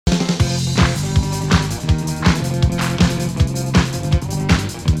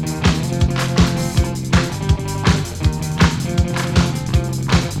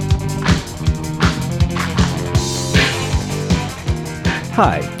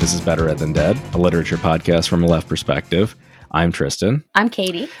Hi, this is Better Ed Than Dead, a literature podcast from a left perspective. I'm Tristan. I'm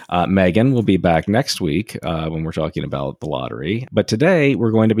Katie. Megan will be back next week when we're talking about the lottery. But today we're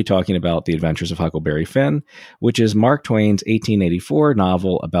going to be talking about The Adventures of Huckleberry Finn, which is Mark Twain's 1884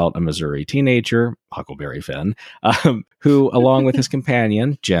 novel about a Missouri teenager, Huckleberry Finn, who, along with his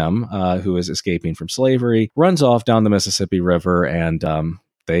companion, Jim, who is escaping from slavery, runs off down the Mississippi River and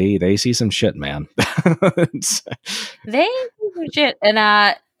they see some shit, man. They see some shit. And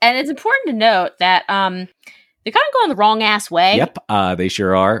it's important to note that they're kind of going the wrong ass way. Yep, they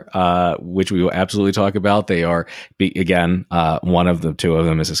sure are, which we will absolutely talk about. They are, one of the two of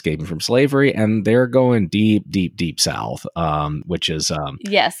them is escaping from slavery, and they're going deep, deep, deep south, which is...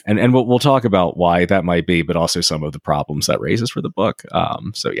 yes. And we'll talk about why that might be, but also some of the problems that raises for the book.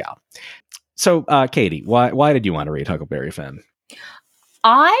 So, Katie, why did you want to read Huckleberry Finn?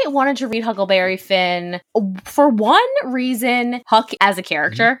 I wanted to read Huckleberry Finn for one reason. Huck as a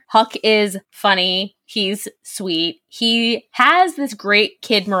character. Mm-hmm. Huck is funny. He's sweet. He has this great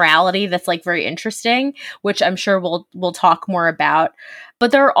kid morality that's like very interesting, which I'm sure we'll talk more about.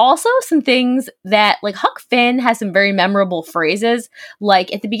 But there are also some things that, like, Huck Finn has some very memorable phrases.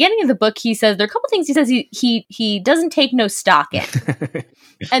 Like at the beginning of the book, there are a couple things he says he doesn't take no stock in.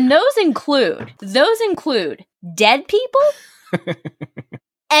 And those include dead people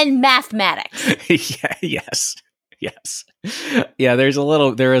and mathematics. Yes. Yeah, there is a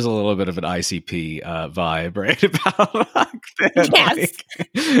little bit of an ICP vibe, right? About Huck Finn. Yes.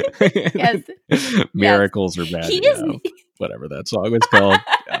 Yes. Miracles are bad. Whatever that song was called.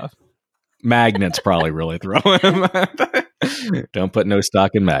 Yeah. Magnets probably really throw him. Don't put no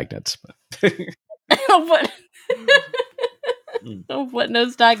stock in magnets. Don't put no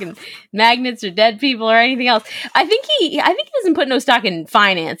stock in magnets or dead people or anything else. I think he doesn't put no stock in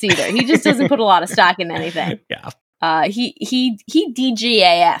finance either. He just doesn't put a lot of stock in anything. Yeah. He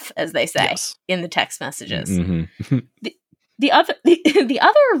DGAF, as they say, yes, in the text messages. Mm-hmm. The other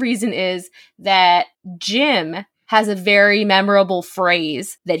reason is that Jim has a very memorable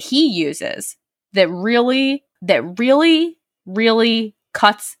phrase that he uses that really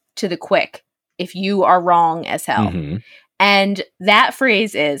cuts to the quick if you are wrong as hell. Mm-hmm. And that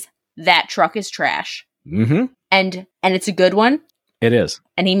phrase is, "That truck is trash." Mm-hmm. And it's a good one. It is.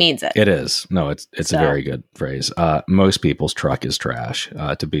 And he means it. It is. No, it's a very good phrase. Most people's truck is trash,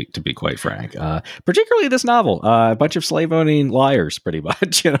 to be quite frank. Particularly this novel. A bunch of slave-owning liars, pretty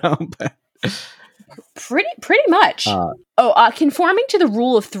much, But pretty much. Conforming to the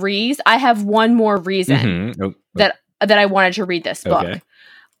rule of threes, I have one more reason that I wanted to read this book. Okay.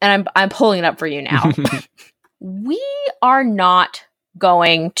 And I'm pulling it up for you now. We are not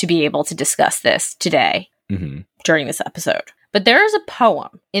going to be able to discuss this today during this episode. But there is a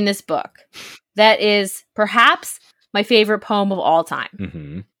poem in this book that is perhaps my favorite poem of all time.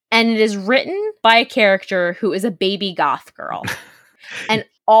 Mm-hmm. And it is written by a character who is a baby goth girl. And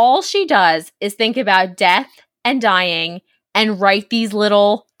all she does is think about death and dying and write these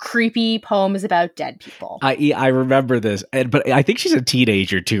little creepy poems about dead people. I remember this, but I think she's a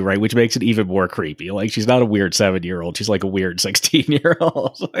teenager too, right? Which makes it even more creepy. Like, she's not a weird 7-year-old; she's like a weird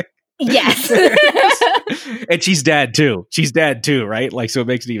 16-year-old. Yes, and she's dead too. Right? Like, so it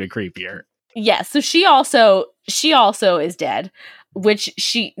makes it even creepier. Yes. So she also is dead, which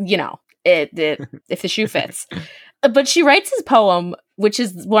she, if the shoe fits. But she writes this poem, which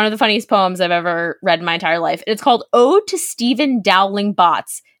is one of the funniest poems I've ever read in my entire life. It's called "Ode to Stephen Dowling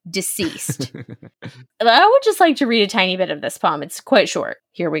Bots, Deceased." I would just like to read a tiny bit of this poem. It's quite short.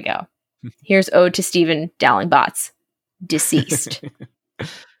 Here we go. Here's "Ode to Stephen Dowling Bots, Deceased."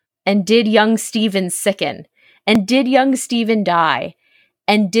 And did young Stephen sicken? And did young Stephen die?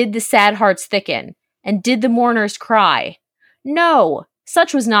 And did the sad hearts thicken? And did the mourners cry? No,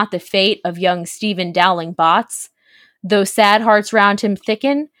 such was not the fate of young Stephen Dowling Bots. Though sad hearts round him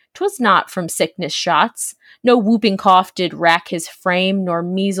thicken, 'twas not from sickness shots. No whooping cough did rack his frame, nor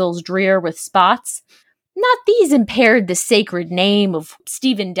measles drear with spots. Not these impaired the sacred name of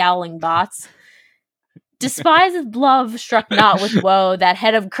Stephen Dowling Bots. Despised love struck not with woe that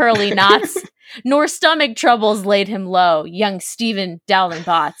head of curly knots, nor stomach troubles laid him low, young Stephen Dowling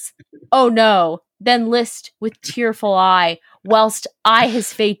Bots. Oh no, then list with tearful eye, whilst I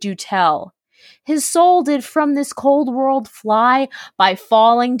his fate do tell. His soul did from this cold world fly by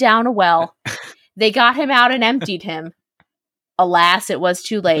falling down a well. They got him out and emptied him. Alas, it was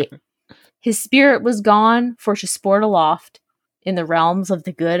too late. His spirit was gone for to sport aloft in the realms of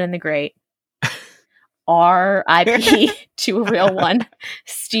the good and the great. R.I.P. to a real one,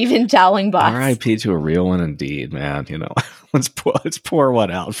 Stephen Dowling Bots. R.I.P. to a real one, indeed, man. Let's pour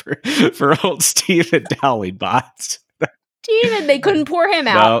one out for old Stephen Dowling Bots. Demon, they couldn't pour him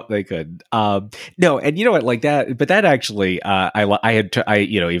out. No, they couldn't. No, and you know what, like that, but that actually,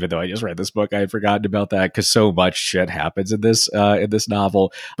 even though I just read this book, I had forgotten about that because so much shit happens in this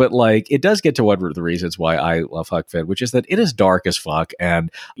novel. But like, it does get to one of the reasons why I love Huck Finn, which is that it is dark as fuck,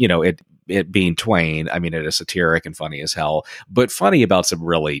 and it being Twain, I mean, it is satiric and funny as hell, but funny about some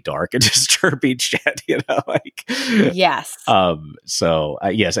really dark and disturbing shit, like. Yes. So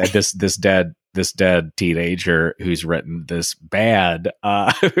yes, and this dead teenager who's written this bad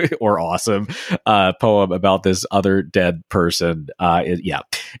or awesome poem about this other dead person.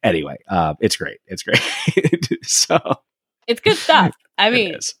 Anyway, it's great. So it's good stuff. I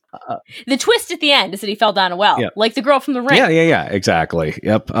mean, the twist at the end is that he fell down a well, like the girl from The Ring. Yeah, exactly.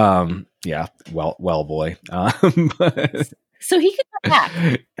 Yep. Well, boy. So he could come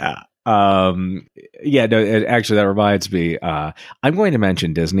back. Actually, that reminds me, I'm going to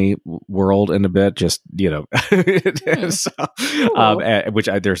mention Disney World in a bit, just there's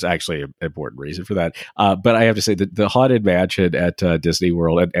actually an important reason for that, but I have to say that the Haunted Mansion at Disney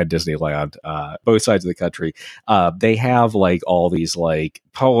World and Disneyland, both sides of the country, they have like all these like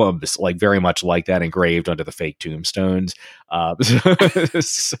poems like very much like that engraved onto the fake tombstones.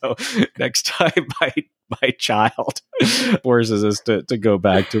 So next time my child forces us to go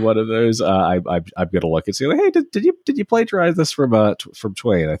back to one of those, I'm gonna look and see, like, hey, did you plagiarize this from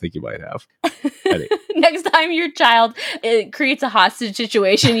Twain? I think you might have. Next time your child creates a hostage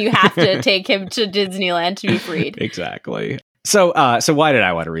situation, you have to take him to Disneyland to be freed. Exactly. So why did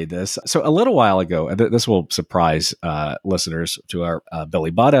I want to read this? So a little while ago, and this will surprise listeners to our Billy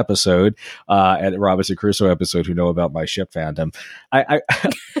Budd episode and Robinson Crusoe episode who know about my ship fandom. I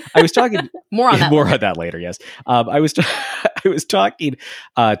was talking more on that later. Yes, I was talking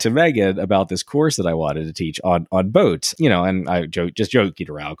to Megan about this course that I wanted to teach on boats. And I just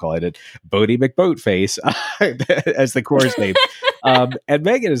joking around, calling it Boaty McBoatface as the course name. And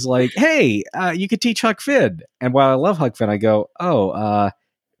Megan is like, hey, you could teach Huck Finn. And while I love Huck Finn, I go,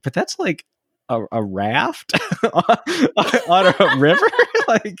 but that's like a raft on a river?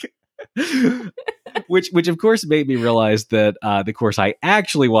 Like, which of course made me realize that the course I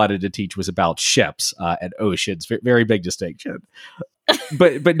actually wanted to teach was about ships and oceans. Very big distinction.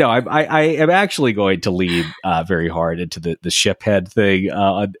 But no, I am actually going to lean very hard into the ship head thing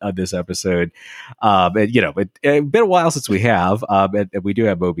on this episode. And it's been a while since we have, and we do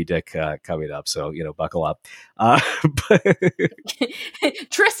have Moby Dick coming up, so buckle up.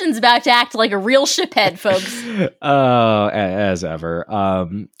 Tristan's about to act like a real ship head, folks. As ever.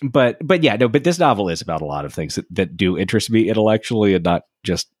 But this novel is about a lot of things that do interest me intellectually, and not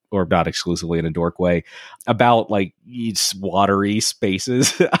exclusively in a dork way, about like watery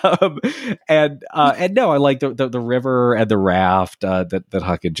spaces. And no, I like the river and the raft that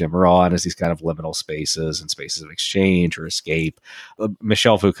Huck and Jim are on as these kind of liminal spaces and spaces of exchange or escape.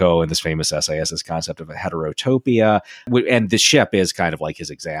 Michel Foucault in this famous essay has this concept of a heterotopia, and the ship is kind of like his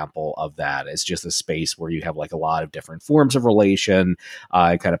example of that. It's just a space where you have like a lot of different forms of relation,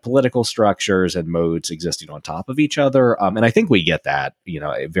 kind of political structures and modes existing on top of each other. And I think we get that,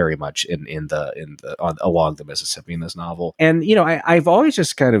 very much along the Mississippi in this novel. And I've always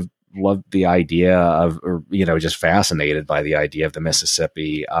just kind of loved the idea of, or just fascinated by the idea of the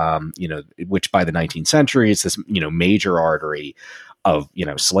Mississippi, which by the 19th century is this major artery of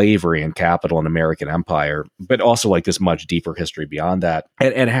slavery and capital and American empire, but also like this much deeper history beyond that,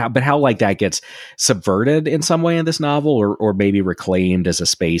 and how like that gets subverted in some way in this novel, or maybe reclaimed as a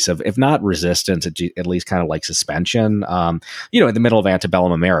space of, if not resistance, at least kind of like suspension. In the middle of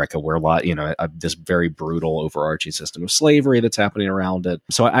antebellum America, where a lot this very brutal overarching system of slavery that's happening around it.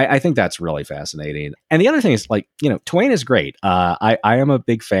 So I think that's really fascinating. And the other thing is, like, Twain is great. I am a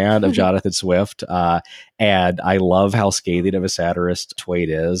big fan of Jonathan Swift. And I love how scathing of a satirist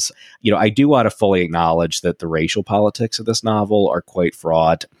Twain is. I do want to fully acknowledge that the racial politics of this novel are quite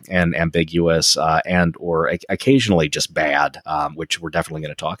fraught and ambiguous, and or occasionally just bad, which we're definitely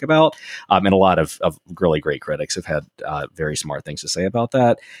going to talk about. And a lot of really great critics have had very smart things to say about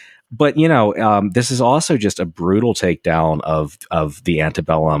that. But, this is also just a brutal takedown of the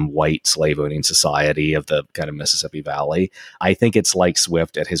antebellum white slave owning society of the kind of Mississippi Valley. I think it's like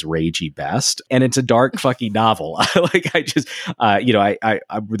Swift at his ragey best. And it's a dark fucking novel. Like, I just,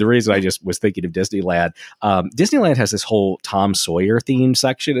 the reason I just was thinking of Disneyland, Disneyland has this whole Tom Sawyer themed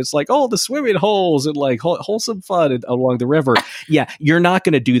section. It's like, the swimming holes and like wholesome fun along the river. Yeah, you're not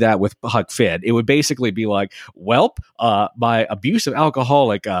going to do that with Huck Finn. It would basically be like, my abusive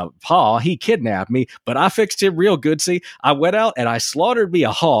alcoholic Pa, he kidnapped me, but I fixed him real good. See, I went out and I slaughtered me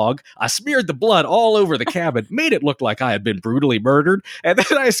a hog. I smeared the blood all over the cabin, made it look like I had been brutally murdered, and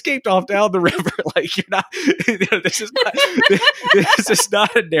then I escaped off down the river. Like, you're not, this is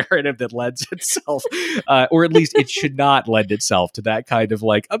not a narrative that lends itself, or at least it should not lend itself to that kind of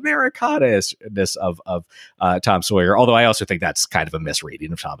like Americana-ness of Tom Sawyer. Although I also think that's kind of a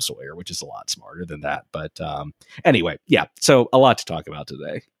misreading of Tom Sawyer, which is a lot smarter than that. But anyway, yeah. So a lot to talk about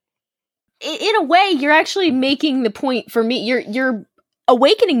today. In a way, you're actually making the point for me. You're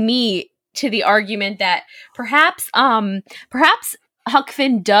awakening me to the argument that perhaps Huck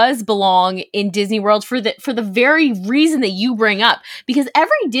Finn does belong in Disney World for the very reason that you bring up, because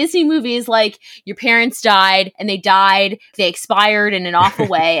every Disney movie is like, your parents died and they expired in an awful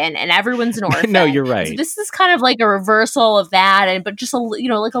way, and everyone's an orphan. No, you're right. So this is kind of like a reversal of that, but just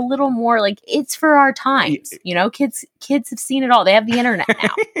like a little more like, it's for our times. Kids have seen it all. They have the internet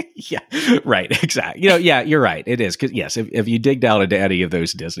now. Yeah, right. Exactly. Yeah, you're right. It is, because yes, if you dig down into any of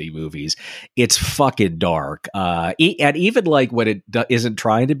those Disney movies, it's fucking dark. And even like when it isn't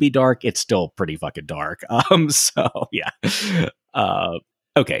trying to be dark, it's still pretty fucking dark. So yeah.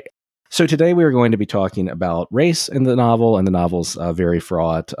 Okay. So today we are going to be talking about race in the novel, and the novel's very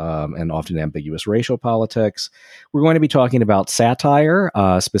fraught and often ambiguous racial politics. We're going to be talking about satire,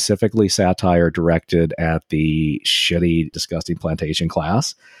 specifically satire directed at the shitty, disgusting plantation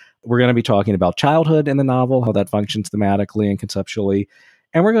class. We're going to be talking about childhood in the novel, how that functions thematically and conceptually.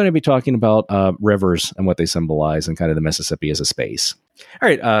 And we're going to be talking about rivers and what they symbolize, and kind of the Mississippi as a space. All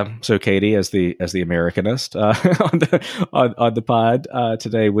right. So Katie, as the Americanist on the pod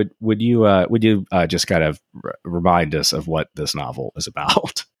today, would you just kind of remind us of what this novel is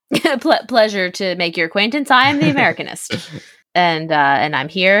about? Pleasure to make your acquaintance. I am the Americanist, and I'm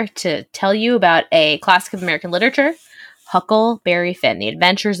here to tell you about a classic of American literature, Huckleberry Finn, The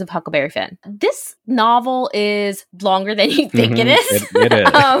Adventures of Huckleberry Finn. This novel is longer than you think it is. It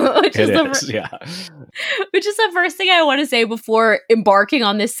is. Which is the first thing I want to say before embarking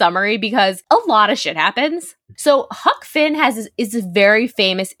on this summary, because a lot of shit happens. So Huck Finn is a very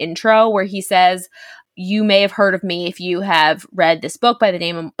famous intro where he says, "You may have heard of me if you have read this book by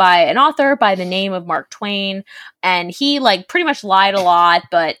an author by the name of Mark Twain." And he like pretty much lied a lot,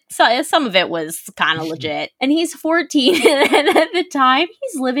 but some of it was kind of legit. And he's 14, and at the time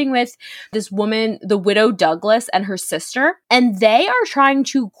he's living with this woman, the widow Douglas, and her sister, and they are trying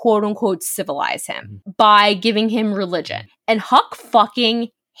to quote unquote civilize him by giving him religion. And Huck fucking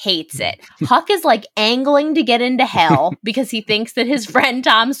hates it. Huck is like angling to get into hell because he thinks that his friend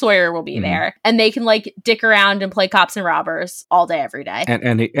Tom Sawyer will be there, and they can like dick around and play cops and robbers all day, every day.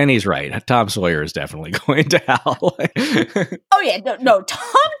 And he's right. Tom Sawyer is definitely going to hell. Oh yeah, no.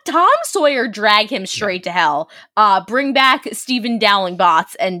 Tom Sawyer drag him straight to hell. Bring back Stephen Dowling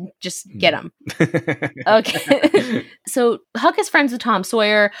Bots and just get him. Okay. So Huck is friends with Tom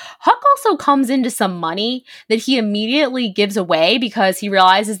Sawyer. Huck also comes into some money that he immediately gives away because he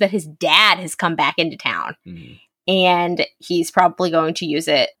realizes that his dad has come back into town. And he's probably going to use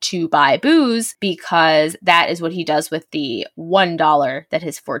it to buy booze, because that is what he does with the $1 that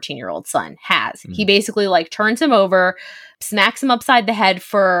his 14-year-old son has. He basically like turns him over, smacks him upside the head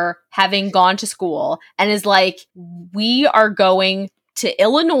for having gone to school, and is like, "We are going to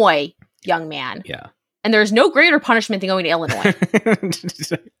Illinois, young man." Yeah. And there's no greater punishment than going to Illinois.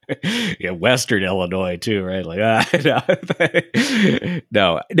 Yeah, Western Illinois too, right? Like,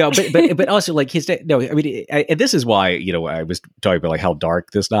 no, but also like his dad. No, I mean, and this is why I was talking about like how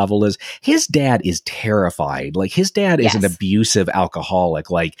dark this novel is. His dad is terrified. Like his dad is an abusive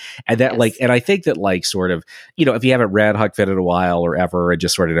alcoholic. Like, and that like, and I think that like sort of if you haven't read Huck Finn in a while or ever, and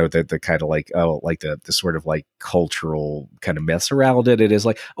just sort of know the kind of like the sort of like cultural kind of myths around it. It is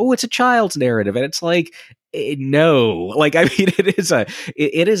like, oh, it's a child's narrative, and it's like, no, like, I mean, it is a,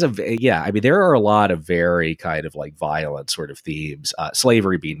 yeah. I mean, there are a lot of very kind of like violent sort of themes,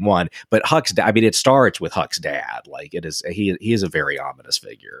 slavery being one, but it starts with Huck's dad. Like it is, he is a very ominous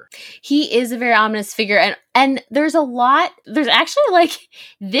figure. He is a very ominous figure. And there's actually like,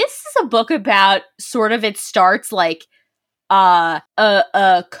 this is a book about sort of, it starts like, a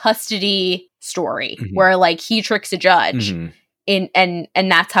custody story where like he tricks a judge and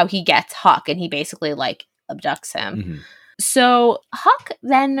that's how he gets Huck, and he basically like abducts him. So Huck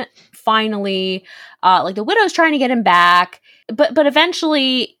then finally, like the widow's trying to get him back, but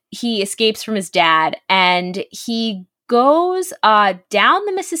eventually he escapes from his dad, and he goes down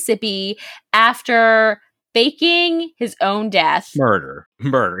the Mississippi after faking his own death. Murder.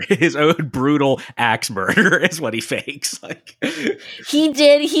 His own brutal axe murder is what he fakes. Like he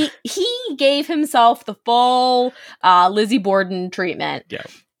did. He gave himself the full Lizzie Borden treatment. Yeah.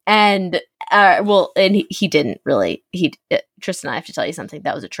 And he didn't really. Tristan, I have to tell you something.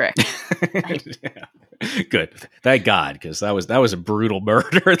 That was a trick. Yeah. Good, thank God, because that was a brutal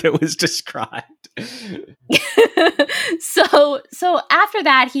murder that was described. So after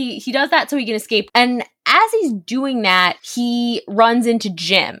that, he does that so he can escape. And as he's doing that, he runs into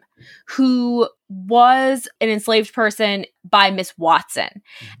Jim, who was an enslaved person by Miss Watson.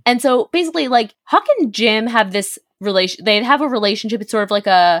 And so basically, like, Huck and Jim have this relation. They have a relationship. It's sort of like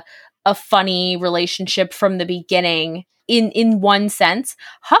a funny relationship from the beginning. In one sense,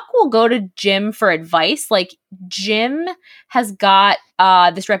 Huck will go to Jim for advice. Like, Jim has got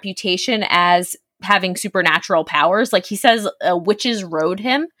this reputation as having supernatural powers. Like, he says witches rode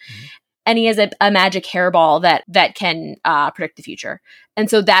him, and he has a magic hairball that can predict the future. And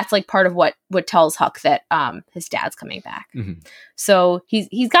so that's like part of what tells Huck that his dad's coming back. Mm-hmm. So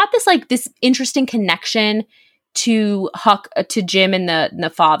he's got this interesting connection to Huck, to Jim and the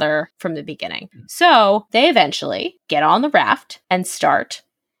father from the beginning. So they eventually get on the raft and start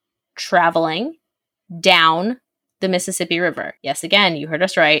traveling down the Mississippi River. Yes, again, you heard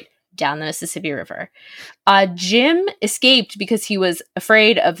us right. Down the Mississippi River. Jim escaped because he was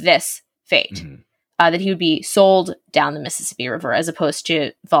afraid of this fate, that he would be sold down the Mississippi River as opposed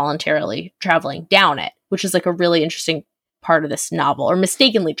to voluntarily traveling down it, which is like a really interesting part of this novel, or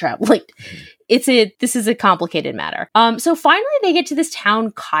mistakenly travel. Like, this is a complicated matter. So finally they get to this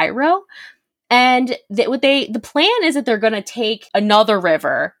town, Cairo, and the plan is that they're going to take another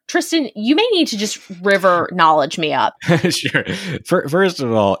river. Tristan, you may need to just river knowledge me up. Sure. First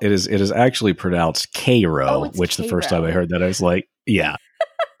of all, it is actually pronounced Cairo, which Cairo. The first time I heard that I was like, yeah.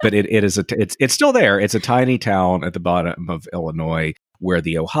 But it's still there. It's a tiny town at the bottom of Illinois, where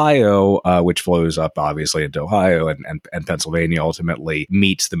the Ohio, which flows up obviously into Ohio and Pennsylvania, ultimately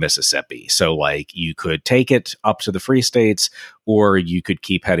meets the Mississippi. So, like, you could take it up to the Free States, or you could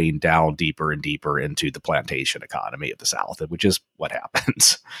keep heading down deeper and deeper into the plantation economy of the South, which is what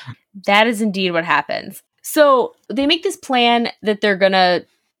happens. That is indeed what happens. So they make this plan that they're gonna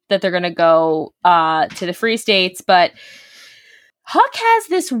go to the Free States, but Huck has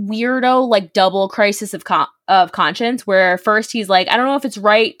this weirdo, like, double crisis of conscience, where first he's like, I don't know if it's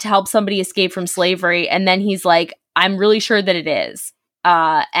right to help somebody escape from slavery, and then he's like, I'm really sure that it is,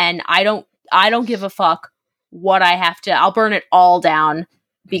 and I don't give a fuck what I have to. I'll burn it all down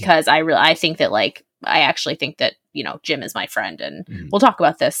because I think that, like, I actually think that, you know, Jim is my friend, and we'll talk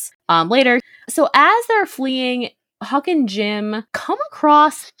about this later. So as they're fleeing, Huck and Jim come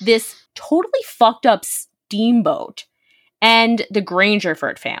across this totally fucked up steamboat and the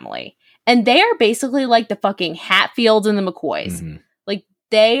Grangerford family. And they are basically like the fucking Hatfields and the McCoys. Mm-hmm. Like,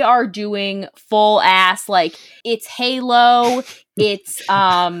 they are doing full ass, like, it's Halo, it's,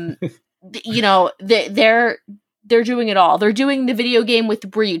 you know, they're doing it all. They're doing the video game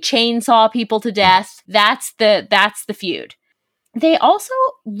where you chainsaw people to death. That's the feud. They also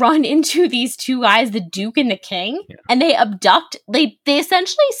run into these two guys, the Duke and the King, and they abduct. They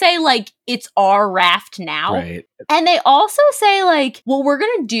essentially say, like, it's our raft now. Right. And they also say, like, what we're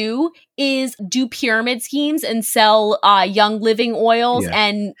going to do is do pyramid schemes and sell Young Living oils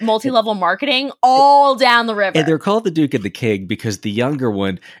and multi-level marketing all down the river. And they're called the Duke and the King because the younger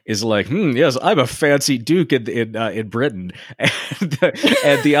one is like, yes, I'm a fancy Duke in Britain.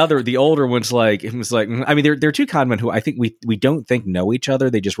 And the older one's like, I mean, they're two con men who I think we don't think know each other.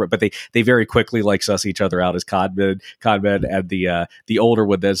 They just, but they very quickly, like, suss each other out as con men. And the older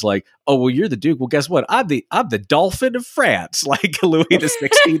one that's like, oh, well, you're the Duke. Well, guess what? I'm the Dolphin of France, like Louis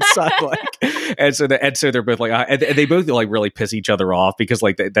XVI's son. Like, and so they're both like, and they both, like, really piss each other off because,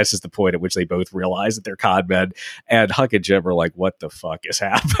 like, that's just the point at which they both realize that they're con men. And Huck and Jim are like, what the fuck is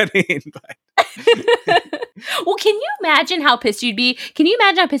happening? Well, can you imagine how pissed you'd be? Can you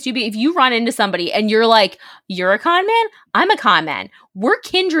imagine how pissed you'd be if you run into somebody and you're like, you're a con man? I'm a con man. We're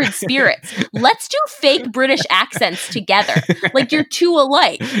kindred spirits. Let's do fake British accents together. Like, you're two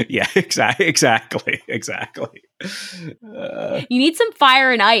alike. Yeah, exactly. You need some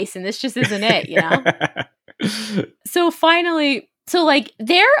fire and ice, and this just isn't it, you know? So finally, like,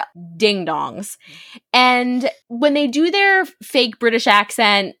 they're ding-dongs. And when they do their fake British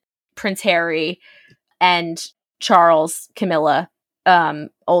accent, Prince Harry and Charles, Camilla,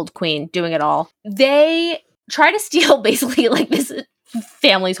 old queen, doing it all, they try to steal basically, like, this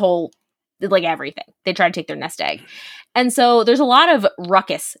family's whole, like, everything. They try to take their nest egg. And so there's a lot of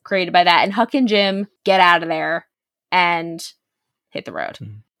ruckus created by that. And Huck and Jim get out of there and hit the road.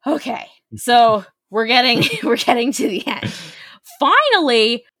 Okay. So we're getting to the end.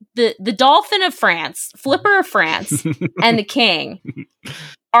 Finally, the Dolphin of France, Flipper of France, and the King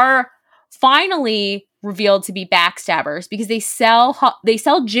are finally revealed to be backstabbers because they sell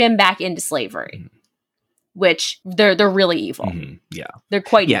Jim back into slavery, which they're really evil. Yeah, they're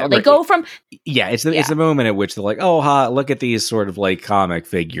quite evil. They go from it's the moment at which they're like, oh, look at these sort of like comic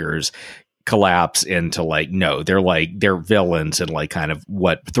figures collapse into like, no, they're villains and like kind of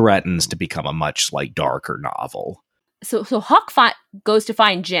what threatens to become a much like darker novel. So Huck goes to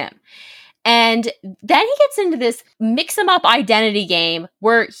find Jim. And then he gets into this mix 'em up identity game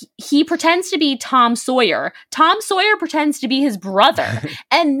where he pretends to be Tom Sawyer. Tom Sawyer pretends to be his brother.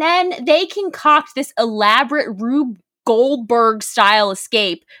 And then they concoct this elaborate Rube Goldberg style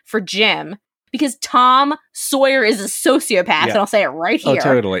escape for Jim because Tom Sawyer is a sociopath. And I'll say it right here. Oh,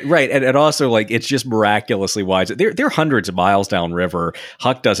 totally. Right. And also, like, it's just miraculously wise. They're hundreds of miles downriver.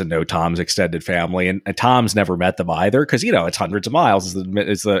 Huck doesn't know Tom's extended family, and Tom's never met them either because, you know, it's hundreds of miles.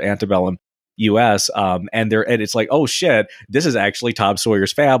 It's the antebellum US, and it's like, oh shit, this is actually Tom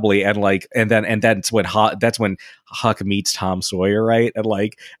Sawyer's family, and that's when Huck meets Tom Sawyer, right?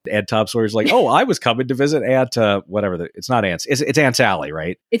 And Tom Sawyer's like, oh, I was coming to visit Aunt it's not Aunt, it's Aunt Sally,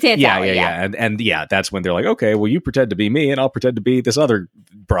 right? It's Aunt Sally, yeah. And that's when they're like, okay, well, you pretend to be me, and I'll pretend to be this other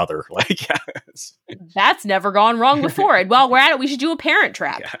brother. Like, yes. That's never gone wrong before. And while we're at it, we should do a Parent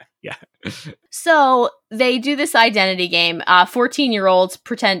Trap. Yeah. So they do this identity game. 14-year-olds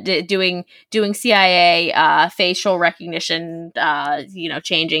pretend doing CIA facial recognition,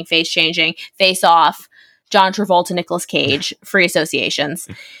 changing, face off, John Travolta, Nicolas Cage, free associations.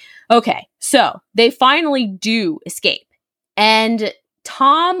 Okay, so they finally do escape. And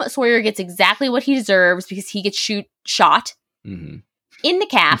Tom Sawyer gets exactly what he deserves because he gets shot in the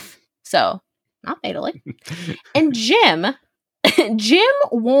calf. So, not fatally. And Jim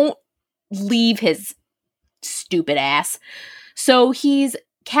won't leave his stupid ass. So he's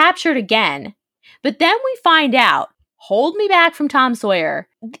captured again. But then we find out, hold me back from Tom Sawyer,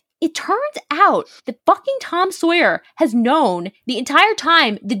 it turns out that fucking Tom Sawyer has known the entire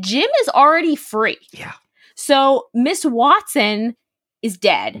time that Jim is already free. Yeah. So Miss Watson is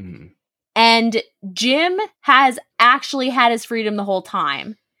dead. And Jim has actually had his freedom the whole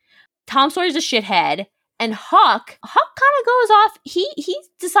time. Tom Sawyer's a shithead. And Huck kind of goes off. He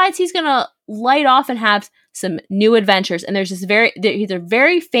decides he's going to light off and have some new adventures. And there's a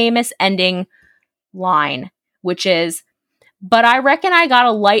very famous ending line, which is, but I reckon I got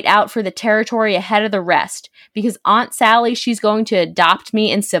to light out for the territory ahead of the rest because Aunt Sally, she's going to adopt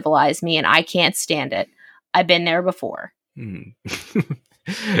me and civilize me, and I can't stand it. I've been there before.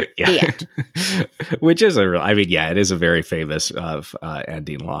 Yeah. Which is it is a very famous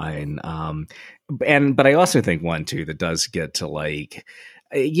ending line. But I also think one too that does get to like,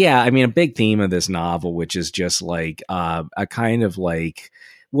 a big theme of this novel, which is just like a kind of like,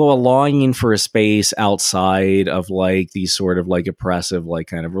 well, a longing for a space outside of like these sort of like oppressive, like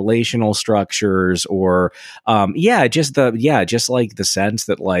kind of relational structures, or just like the sense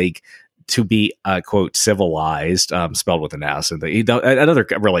that like to be quote civilized, spelled with an S. And another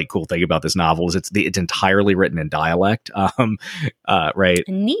really cool thing about this novel is it's entirely written in dialect. Right?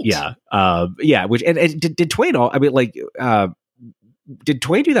 Neat. Yeah. Which did Twain? Did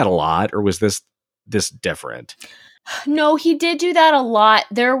Twain do that a lot, or was this different? No, he did do that a lot.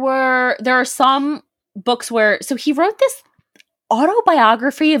 There are some books where he wrote this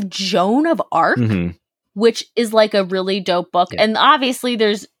autobiography of Joan of Arc, which is like a really dope book. Yeah. And obviously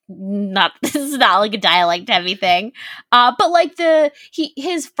this is not like a dialect heavy thing. But like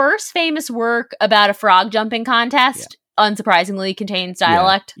his first famous work about a frog jumping contest unsurprisingly contains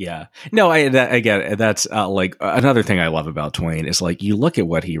dialect. Yeah. No, again, that's like another thing I love about Twain is like, you look at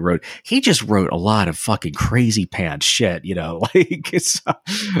what he wrote, he just wrote a lot of fucking crazy pants shit, like it's.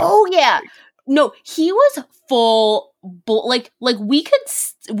 Oh yeah. No, he was full, like we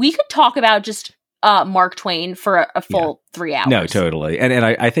could talk about just Mark Twain for a full 3 hours. No, totally. And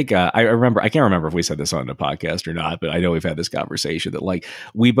I think I can't remember if we said this on the podcast or not, but I know we've had this conversation that like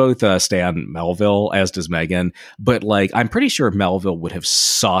we both stand Melville, as does Megan, but like I'm pretty sure Melville would have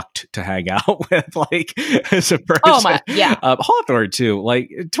sucked to hang out with, like, as a person. Oh my, yeah. Hawthorne too.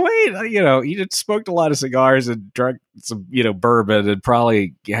 Like Twain, he just smoked a lot of cigars and drank some, bourbon, and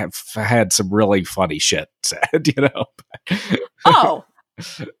probably had some really funny shit said, Oh.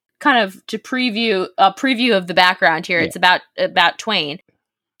 Kind of to preview of the background here. It's about Twain.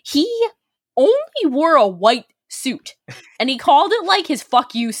 He only wore a white suit, and he called it like his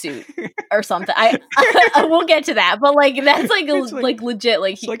 "fuck you" suit or something. I won't get to that, but like that's like legit.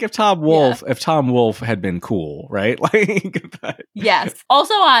 Like it's like if Tom Wolfe had been cool, right? Like yes.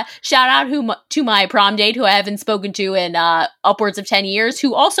 Also, shout out to my prom date who I haven't spoken to in upwards of 10 years,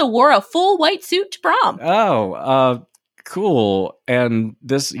 who also wore a full white suit to prom. Oh, Cool. And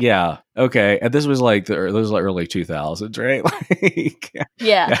this, yeah, okay. And this was like this was like early 2000s, right? Like,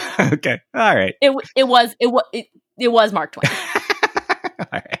 Yeah. Okay. All right. It was Mark Twain. All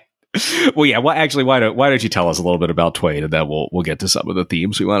right. Well, yeah. Well, actually, why don't you tell us a little bit about Twain, and then we'll get to some of the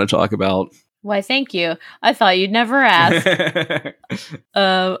themes we want to talk about. Why, thank you. I thought you'd never ask.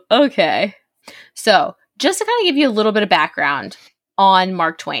 Okay. So, just to kind of give you a little bit of background on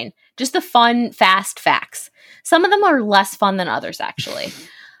Mark Twain, just the fun, fast facts. Some of them are less fun than others, actually.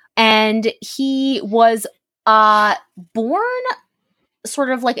 And he was born sort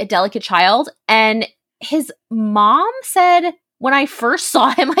of like a delicate child. And his mom said, when I first saw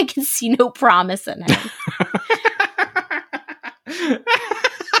him, I could see no promise in him.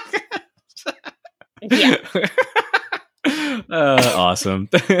 Yeah. Awesome.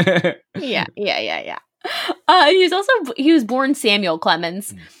 Yeah. He was born Samuel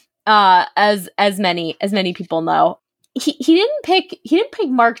Clemens, as many people know. He didn't pick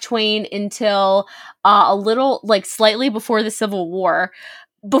Mark Twain until a little, like, slightly before the Civil War.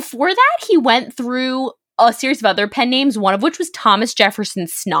 Before that, he went through a series of other pen names, one of which was Thomas Jefferson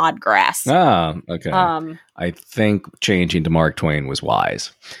Snodgrass. Ah, okay. I think changing to Mark Twain was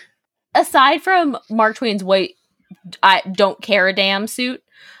wise. Aside from Mark Twain's white I don't care a damn suit,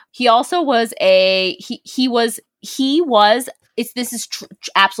 he also was this is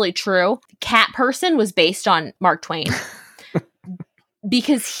absolutely true. Cat Person was based on Mark Twain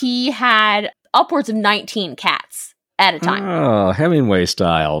because he had upwards of 19 cats at a time. Oh, Hemingway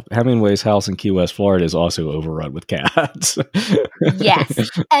style. Hemingway's house in Key West, Florida is also overrun with cats.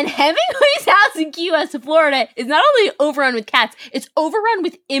 Yes. And Hemingway's house in Key West, Florida is not only overrun with cats, it's overrun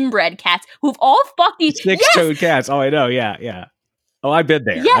with inbred cats who've all fucked these six-toed cats. Oh, I know. Yeah. Oh, I've been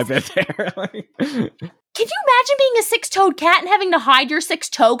there. Yes. I've been there. Can you imagine being a six-toed cat and having to hide your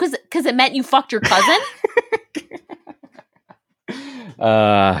sixth toe because it meant you fucked your cousin?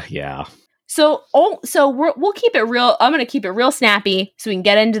 Yeah. So we'll keep it real. I'm going to keep it real snappy so we can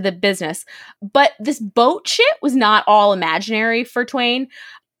get into the business. But this boat shit was not all imaginary for Twain.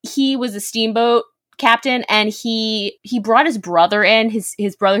 He was a steamboat captain, and he brought his brother in,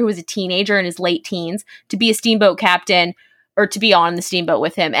 his brother who was a teenager in his late teens, to be a steamboat captain, or to be on the steamboat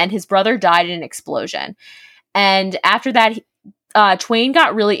with him. And his brother died in an explosion. And after that, Twain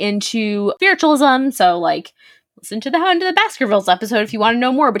got really into spiritualism. So, like, listen to the Hound of the Baskervilles episode if you want to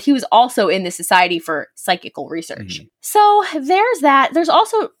know more. But he was also in the Society for Psychical Research. Mm-hmm. So there's that. There's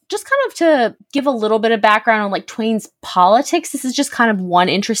also, just kind of to give a little bit of background on, like, Twain's politics. This is just kind of one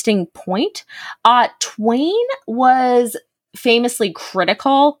interesting point. Twain was famously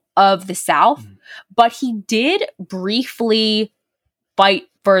critical of the South, but he did briefly fight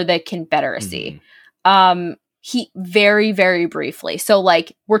for the Confederacy. He very, very briefly. So,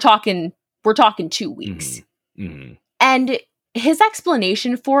 like, we're talking 2 weeks. And his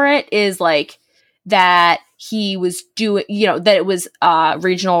explanation for it is, like, that he was doing, that it was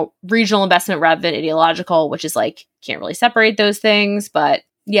regional investment rather than ideological, which is, like, can't really separate those things. But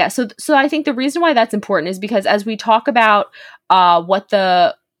yeah, so I think the reason why that's important is because as we talk about what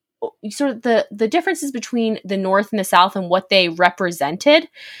the differences between the North and the South and what they represented,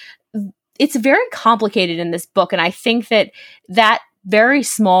 it's very complicated in this book. And I think that very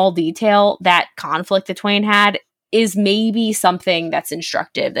small detail, that conflict that Twain had, is maybe something that's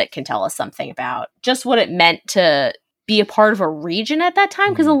instructive, that can tell us something about just what it meant to be a part of a region at that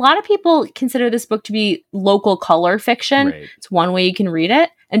time. Because a lot of people consider this book to be local color fiction. Right. It's one way you can read it.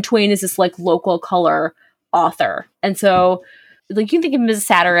 And Twain is this, like, local color author. And so, like, you can think of him as a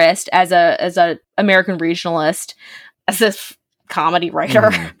satirist, as a American regionalist, as this comedy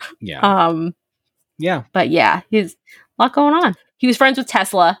writer. Yeah. Yeah. But yeah, he's a lot going on. He was friends with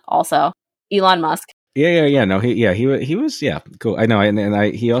Tesla, also Elon Musk. Yeah. No, he was cool. I know,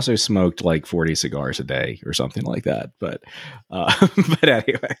 and he also smoked like 40 cigars a day or something like that. But but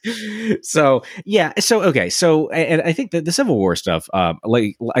anyway, so okay, so and I think that the Civil War stuff,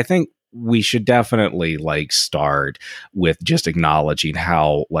 like, I think we should definitely, like, start with just acknowledging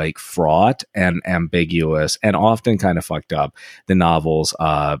how, like, fraught and ambiguous and often kind of fucked up the novel's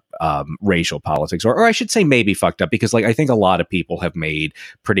racial politics, or I should say maybe fucked up, because, like, I think a lot of people have made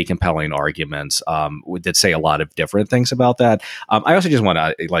pretty compelling arguments that say a lot of different things about that. I also just want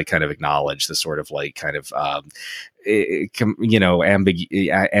to, like, kind of acknowledge the sort of, like, kind of ambiguous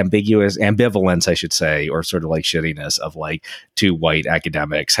ambivalence, I should say, or sort of like shittiness of, like, two white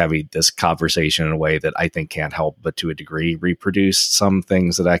academics having this conversation in a way that I think can't help but to a degree reproduce some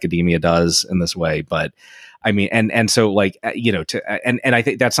things that academia does in this way. But I mean, and so like, and I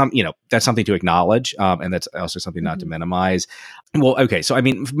think that's that's something to acknowledge. And that's also something not to minimize. Well, okay. So, I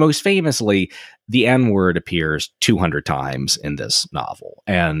mean, most famously, the N word appears 200 times in this novel,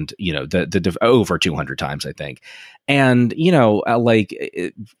 and, the over 200 times, I think. And,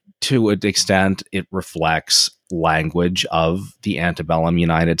 to an extent, it reflects language of the antebellum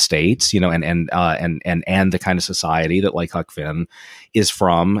United States, and the kind of society that like Huck Finn is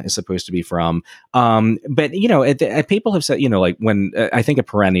supposed to be from. But people have said, like when I think a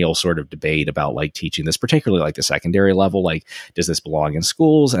perennial sort of debate about like teaching this, particularly like the secondary level, like does this belong in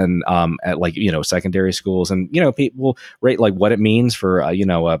schools and at like secondary schools, and people rate like what it means for a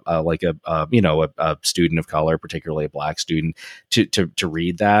student of color, particularly a Black student, to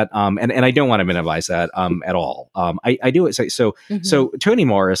read that. And I don't want to minimize that at all. I do say so. So Toni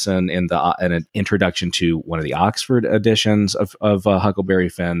Morrison in an introduction to one of the Oxford editions of Huckleberry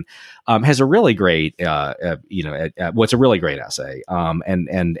Finn has a really great what's a really great essay.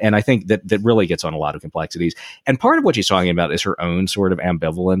 And I think that really gets on a lot of complexities. And part of what she's talking about is her own sort of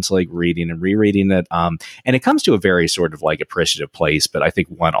ambivalence, like reading and rereading it. And it comes to a very sort of like appreciative place, but I think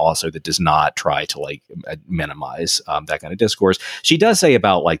one also that does not try to like minimize that kind of discourse. She does say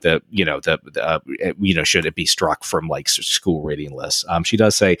about like should it be struck from like school reading lists? She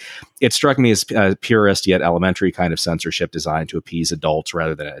does say it struck me as purist yet elementary kind of censorship designed to appease adults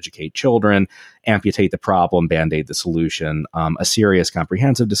rather than educate children, amputate the problem, band-aid the solution. A serious,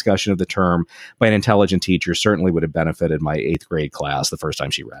 comprehensive discussion of the term by an intelligent teacher certainly would have benefited my 8th grade class the first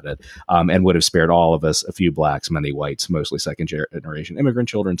time she read it, and would have spared all of us, a few Blacks, many whites, mostly second-generation immigrant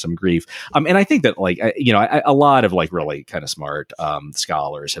children, some grief. And I think that like a lot of like really kind of smart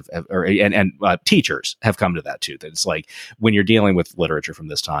scholars and teachers have come to that too. That it's like when you're dealing with literature from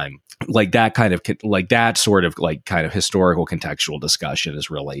this time, like that kind of like that sort of like kind of historical contextual discussion is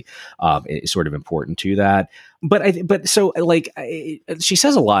really sort of important to that. But so like she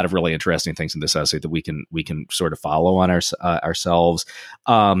says a lot of really interesting things in this essay that we can sort of follow on ourselves.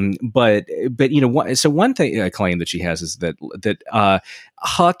 But one thing I claim that she has is that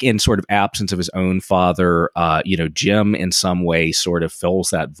Huck, in sort of absence of his own father, Jim in some way sort of fills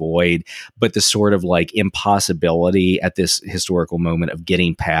that void, but the sort of like impossibility at this historical moment of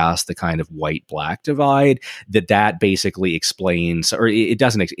getting past the kind of white-black divide, that basically explains, or it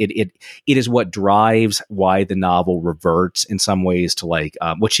doesn't, it is what drives why the novel reverts in some ways to like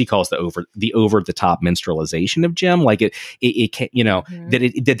what she calls the over the top minstrelization of Jim. Like it can,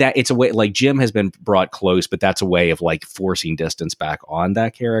 that it's a way, like Jim has been brought close, but that's a way of like forcing distance back on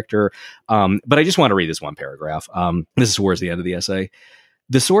that character. But I just want to read this one paragraph. This is towards the end of the essay.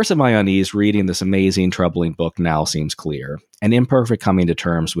 The source of my unease reading this amazing, troubling book now seems clear. An imperfect coming to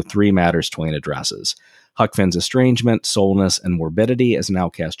terms with 3 matters Twain addresses: Huck Finn's estrangement, soulness, and morbidity as an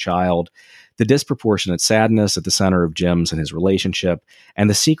outcast child, the disproportionate sadness at the center of Jim's and his relationship, and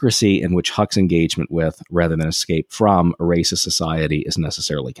the secrecy in which Huck's engagement with, rather than escape from, a racist society is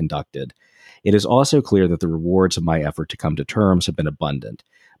necessarily conducted. It is also clear that the rewards of my effort to come to terms have been abundant.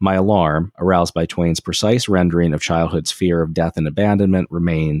 My alarm, aroused by Twain's precise rendering of childhood's fear of death and abandonment,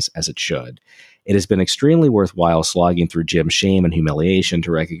 remains as it should. It has been extremely worthwhile slogging through Jim's shame and humiliation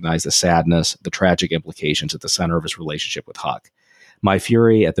to recognize the sadness, the tragic implications at the center of his relationship with Huck. My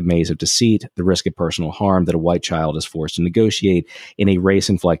fury at the maze of deceit, the risk of personal harm that a white child is forced to negotiate in a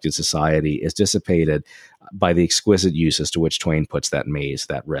race-inflected society is dissipated by the exquisite uses to which Twain puts that maze,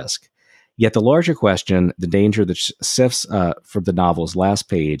 that risk. Yet the larger question, the danger that sifts from the novel's last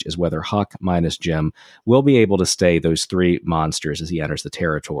page, is whether Huck, minus Jim, will be able to stay those 3 monsters as he enters the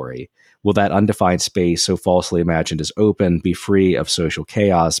territory. Will that undefined space, so falsely imagined as open, be free of social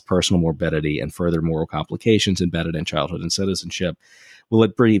chaos, personal morbidity, and further moral complications embedded in childhood and citizenship? Will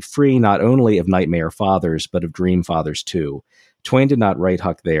it be free not only of nightmare fathers, but of dream fathers too? Twain did not write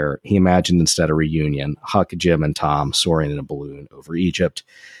Huck there. He imagined instead a reunion, Huck, Jim, and Tom soaring in a balloon over Egypt.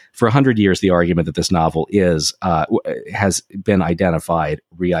 For 100 years, the argument that this novel has been identified,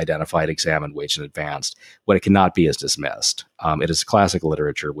 re-identified, examined, waged, and advanced. What it cannot be is dismissed. It is classic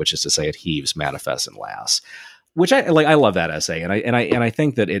literature, which is to say, it heaves, manifests, and lasts. Which I like. I love that essay, and I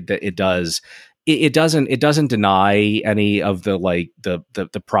think that it does. It doesn't deny any of the like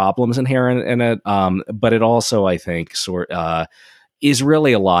the problems inherent in it, but it also, I think, is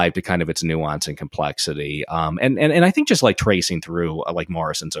really alive to kind of its nuance and complexity. And I think just like tracing through like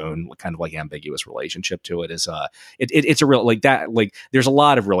Morrison's own kind of like ambiguous relationship to it is it's a real like that, like there's a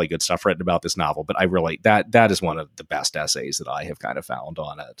lot of really good stuff written about this novel, but I really that is one of the best essays that I have kind of found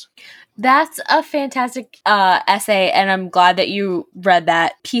on it. That's a fantastic essay, and I'm glad that you read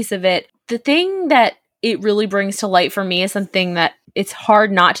that piece of it. The thing that it really brings to light for me is something that it's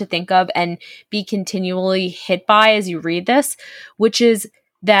hard not to think of and be continually hit by as you read this, which is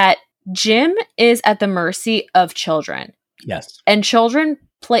that Jim is at the mercy of children. Yes. And children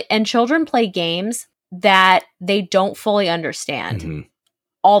play games that they don't fully understand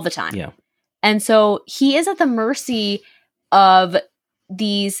all the time. Yeah. And so he is at the mercy of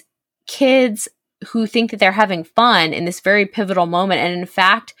these kids who think that they're having fun in this very pivotal moment. And in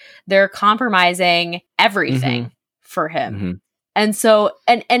fact, they're compromising everything for him. And so,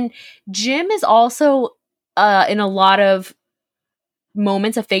 and Jim is also, in a lot of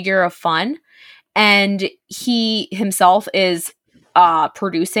moments, a figure of fun. And he himself is,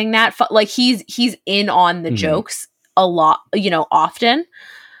 producing that. Like he's in on the jokes a lot, often.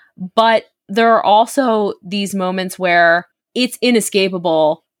 But there are also these moments where it's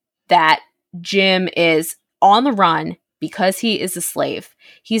inescapable that Jim is on the run because he is a slave.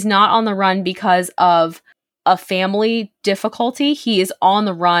 He's not on the run because of a family difficulty. He is on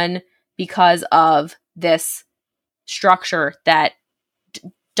the run because of this structure that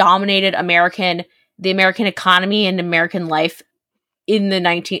dominated the American economy and American life in the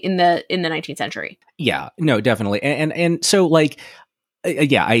 19th century. Yeah, no, definitely. And so like,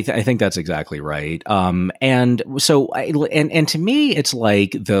 yeah, I think that's exactly right. And so, and to me, it's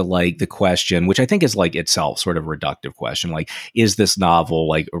like the question, which I think is like itself sort of a reductive question, like, is this novel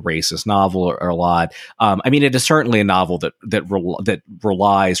like a racist novel or a lot? I mean, it is certainly a novel that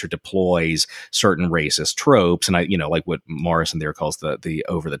relies or deploys certain racist tropes, and like what Morrison there calls the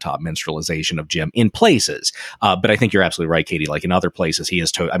over the top minstrelization of Jim in places. But I think you're absolutely right, Katie. Like in other places, he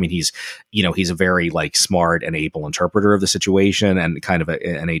is. I mean, he's a very like smart and able interpreter of the situation and kind of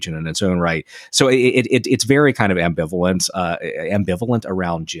an agent in its own right. So it's very kind of ambivalent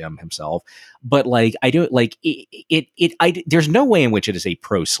around Jim himself. But like I don't like it. There's no way in which it is a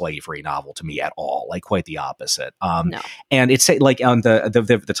pro-slavery novel to me at all. Like quite the opposite. No. And it's like on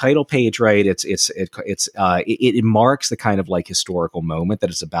the title page, right? It marks the kind of like historical moment that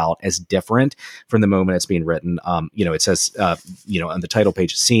it's about as different from the moment it's being written. It says on the title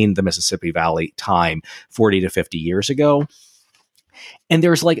page, seen the Mississippi Valley time 40 to 50 years ago. And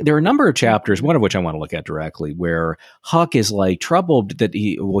there are a number of chapters, one of which I want to look at directly, where Huck is like troubled that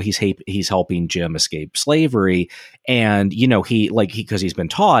he's helping Jim escape slavery, and because he's been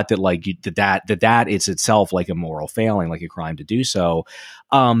taught that like that is itself like a moral failing, like a crime to do so.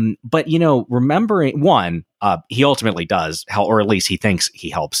 But remembering one, he ultimately does, or at least he thinks he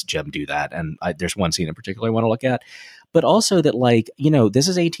helps Jim do that, and there's one scene in particular I want to look at. But also that, like, this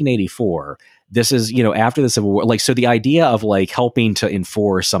is 1884. This is, after the Civil War. Like, so the idea of, like, helping to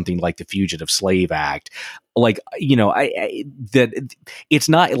enforce something like the Fugitive Slave Act, like, that it's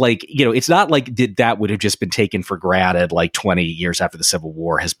not like, it's not like that would have just been taken for granted, like, 20 years after the Civil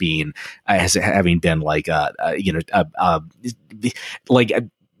War as having been, like,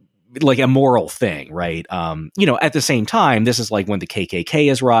 like a moral thing, right? At the same time, this is like when the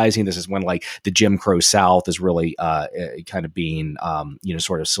KKK is rising. This is when like the Jim Crow South is really kind of being,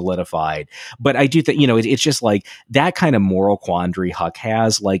 sort of solidified. But I do think, it's just like that kind of moral quandary Huck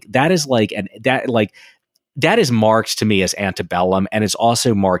has, like that is like, and that is marked to me as antebellum, and it's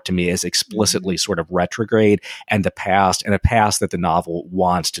also marked to me as explicitly sort of retrograde and a past that the novel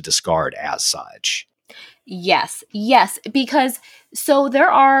wants to discard as such. Yes, because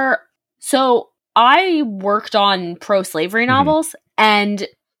I worked on pro-slavery novels, and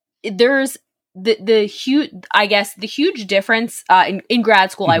there's the huge difference in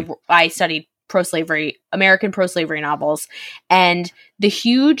grad school. I studied American pro-slavery novels, and the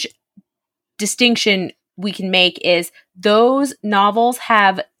huge distinction we can make is those novels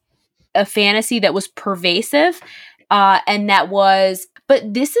have a fantasy that was pervasive, and that was,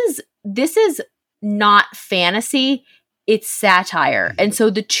 but this is not fantasy, it's satire. And so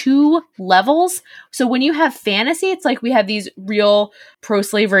the two levels, so when you have fantasy, it's like we have these real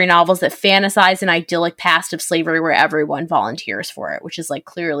pro-slavery novels that fantasize an idyllic past of slavery where everyone volunteers for it, which is like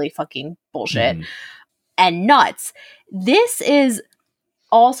clearly fucking bullshit and nuts. This is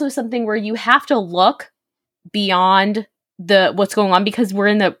also something where you have to look beyond what's going on, because we're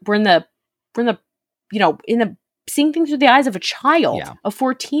in the seeing things through the eyes of a child, a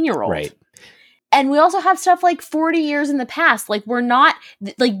 14-year-old. Right. And we also have stuff like 40 years in the past. Like, we're not,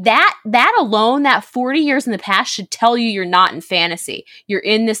 like, that alone, that 40 years in the past should tell you you're not in fantasy. You're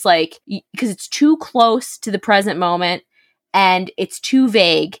in this, like, because it's too close to the present moment, and it's too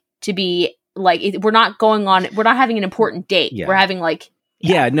vague to be, like, we're not having an important date. Yeah. We're having, like,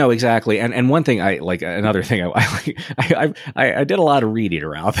 Yeah, no, exactly. And one thing I like, another thing I did a lot of reading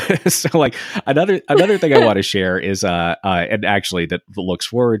around this. So like another thing I want to share is and actually that looks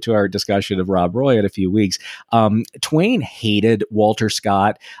forward to our discussion of Rob Roy in a few weeks. Twain hated Walter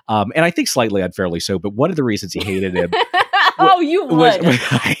Scott, and I think slightly unfairly so. But one of the reasons he hated him. You would.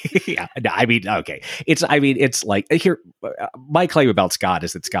 Yeah, no, I mean, okay. It's like here. My claim about Scott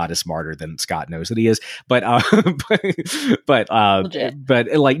is that Scott is smarter than Scott knows that he is. But but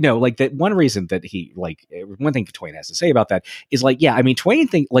like no, like that one reason that he like one thing Twain has to say about that is like, yeah, I mean, Twain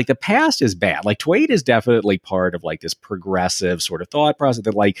think like the past is bad. Like Twain is definitely part of like this progressive sort of thought process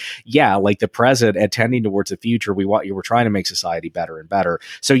that like, yeah, like the present and tending towards the future. We're trying to make society better and better.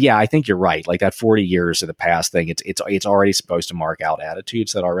 So yeah, I think you're right. Like that 40 years of the past thing, it's already supposed to mark out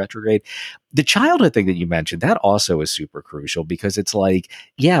attitudes that are retrograde. The childhood thing that you mentioned, that also is super crucial because it's like,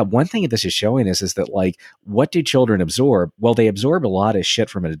 yeah, one thing that this is showing us is that like, what do children absorb? Well, they absorb a lot of shit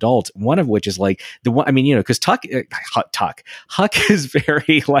from an adult. One of which is like the one, I mean, you know, because Huck is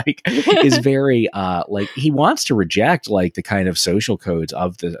very like, like he wants to reject like the kind of social codes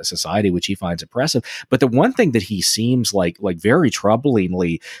of the society, which he finds oppressive. But the one thing that he seems like very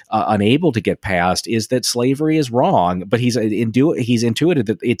troublingly unable to get past is that slavery is wrong, but he's intuitive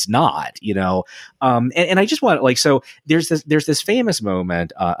that it's not, you know. And I just want like, so there's this famous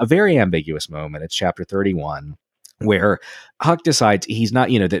moment, a very ambiguous moment. It's chapter 31. Where Huck decides he's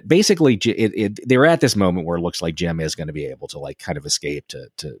not, you know, that basically they're at this moment where it looks like Jim is going to be able to like kind of escape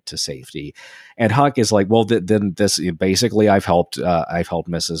to safety, and Huck is like, well, then this basically I've helped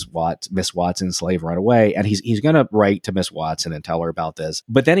Miss Watson slave run away, and he's going to write to Miss Watson and tell her about this,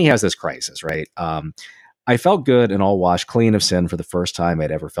 but then he has this crisis, right? I felt good and all washed clean of sin for the first time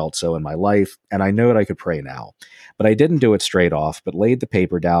I'd ever felt so in my life, and I knowed I could pray now. But I didn't do it straight off, but laid the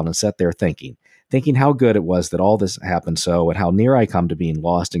paper down and sat there thinking how good it was that all this happened so, and how near I come to being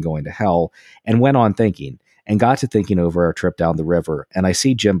lost and going to hell, and went on thinking, and got to thinking over our trip down the river, and I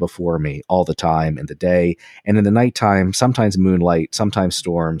see Jim before me all the time, in the day, and in the nighttime, sometimes moonlight, sometimes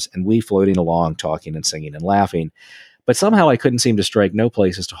storms, and we floating along, talking and singing and laughing. But somehow I couldn't seem to strike no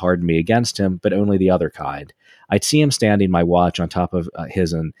places to harden me against him, but only the other kind. I'd see him standing my watch on top of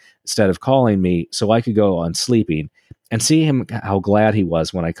his instead of calling me, so I could go on sleeping, and see him how glad he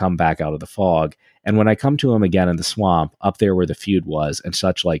was when I come back out of the fog, and when I come to him again in the swamp, up there where the feud was, and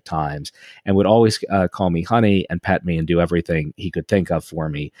such like times, and would always call me honey and pet me and do everything he could think of for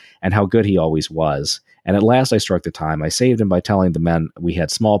me, and how good he always was. And at last I struck the time. I saved him by telling the men we had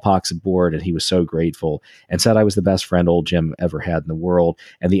smallpox aboard, and he was so grateful, and said I was the best friend old Jim ever had in the world,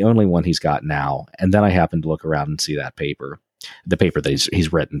 and the only one he's got now. And then I happened to look around and see that paper, the paper that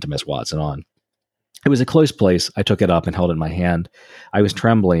he's written to Miss Watson on. It was a close place. I took it up and held it in my hand. I was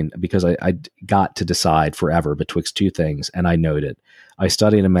trembling because I got to decide forever betwixt two things, and I knowed it. I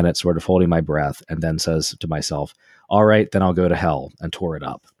studied a minute, sort of holding my breath, and then says to myself, all right, then I'll go to hell, and tore it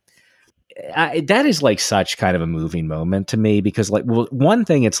up. That is like such kind of a moving moment to me because like, well, one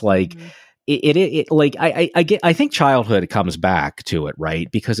thing it's like, it like, I think childhood comes back to it,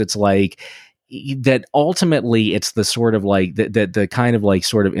 right? Because it's like, that ultimately it's the sort of like the kind of like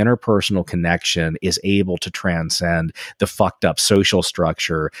sort of interpersonal connection is able to transcend the fucked up social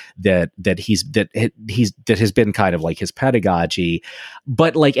structure that has been kind of like his pedagogy,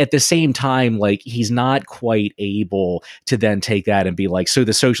 but like at the same time like he's not quite able to then take that and be like, so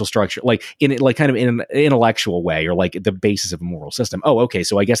the social structure like in like kind of in an intellectual way or like the basis of a moral system, oh okay,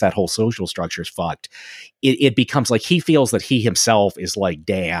 so I guess that whole social structure is fucked. It becomes like he feels that he himself is like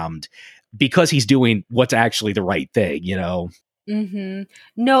damned because he's doing what's actually the right thing, you know? Mm-hmm.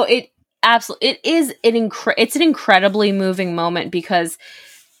 No, it is it's an incredibly moving moment because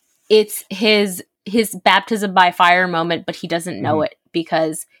it's his baptism by fire moment, but he doesn't know it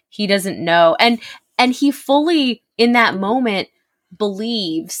because he doesn't know. And he fully in that moment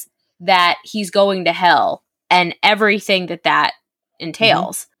believes that he's going to hell and everything that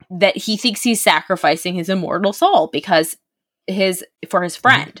entails, that he thinks he's sacrificing his immortal soul because for his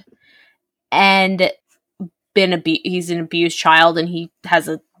friend. And he's an abused child and he has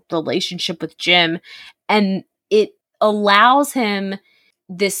a relationship with Jim, and it allows him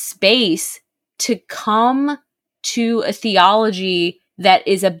this space to come to a theology that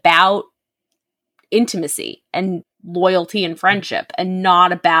is about intimacy and loyalty and friendship and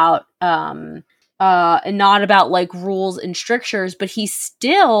not about like rules and strictures, but he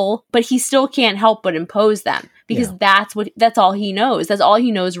still can't help but impose them because that's all he knows. That's all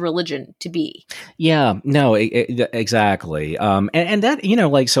he knows religion to be. Yeah, no, exactly. And that,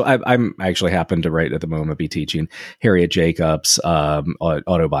 like, so I'm actually happen to right at the moment be teaching Harriet Jacobs'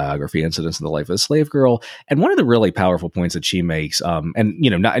 autobiography, Incidents in the Life of a Slave Girl. And one of the really powerful points that she makes, and,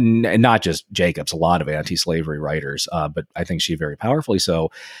 not just Jacobs, a lot of anti-slavery writers, but I think she very powerfully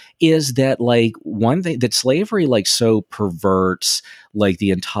so, is that, like, one thing that slavery, like, so perverts, like, the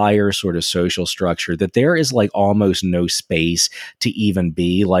entire sort of social structure that there is, like, almost no space to even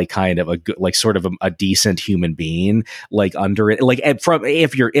be, like, kind of a good, like, sort of a decent human being, like, under it, like, from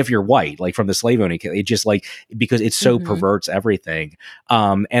if you're white, like, from the slave owning, it just, like, because it so perverts everything,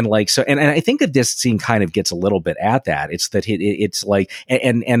 and, like, so, and I think that this scene kind of gets a little bit at that. It's that it's like,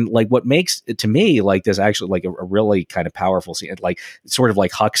 and like, what makes, to me, like, this actually, like, a really kind of powerful scene, like, sort of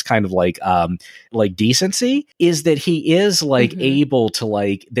like Huck's kind of like decency, is that he is, like, able to,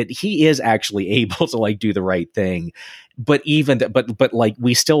 like, that he is actually able to, like, do the right thing. But even but like,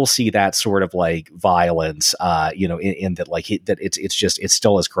 we still see that sort of, like, violence, in that, like, that it's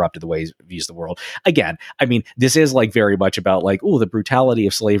still as corrupted the way he views the world. Again, I mean, this is, like, very much about, like, the brutality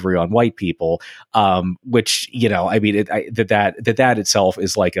of slavery on white people, which, I mean, that itself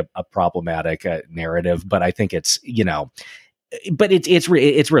is, like, a problematic narrative. But I think it's, but it's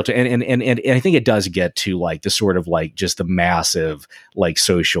real too. And I think it does get to, like, the sort of, like, just the massive, like,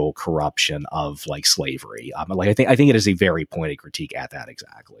 social corruption of, like, slavery. Like, I think it is a very pointed critique at that.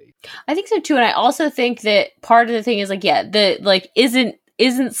 Exactly. I think so too. And I also think that part of the thing is, like,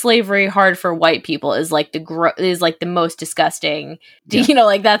 isn't slavery hard for white people is, like, the most disgusting,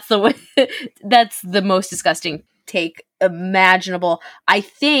 like, that's the most disgusting take imaginable. I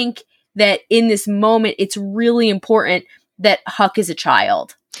think that in this moment, it's really important that Huck is a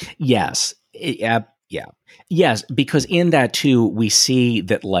child. Yes. Yeah. Yes, because in that too, we see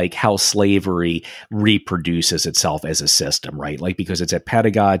that, like, how slavery reproduces itself as a system, right? Like, because it's a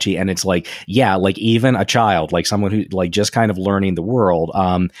pedagogy, and it's like, like, even a child, like, someone who, like, just kind of learning the world,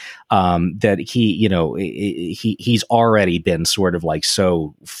 that he's already been sort of, like,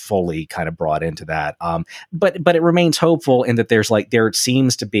 so fully kind of brought into that. But it remains hopeful in that there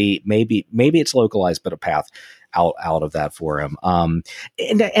seems to be, maybe it's localized, but a path out of that for him.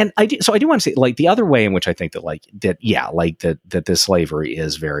 And I do want to say, like, the other way in which I think that this slavery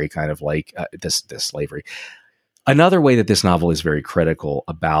is very kind of like this slavery. Another way that this novel is very critical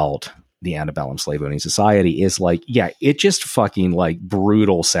about the antebellum slave owning society is, like, it just fucking, like,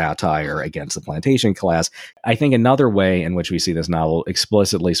 brutal satire against the plantation class. I think another way in which we see this novel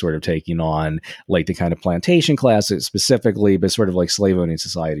explicitly sort of taking on, like, the kind of plantation class specifically, but sort of, like, slave owning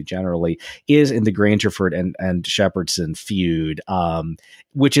society generally, is in the Grangerford and Shepherdson feud,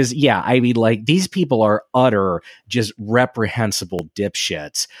 which is, I mean, like, these people are utter, just reprehensible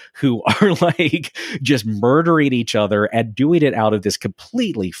dipshits who are, like, just murdering each other and doing it out of this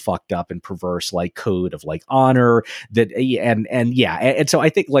completely fucked up and perverse, like, code of, like, honor that, and so I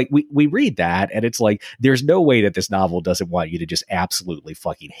think, like, we read that, and it's like, there's no way that this novel doesn't want you to just absolutely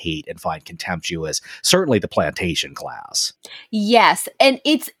fucking hate and find contemptuous, certainly, the plantation class. Yes, and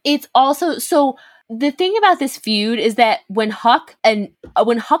it's also so. The thing about this feud is that when Huck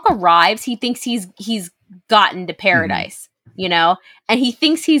arrives, he thinks he's gotten to paradise, and he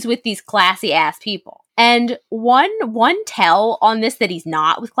thinks he's with these classy ass people. And one tell on this that he's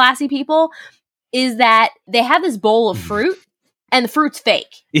not with classy people is that they have this bowl of fruit, and the fruit's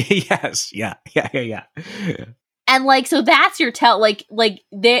fake. Yes, yeah. And, like, so that's your tell. Like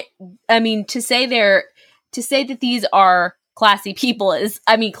they, I mean, to say that these are classy people is,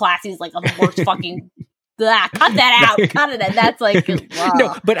 I mean, classy is, like, the worst fucking. Cut that out. Cut it. And that's like,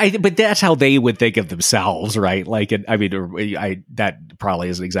 no, but that's how they would think of themselves, right? Like, I mean, that probably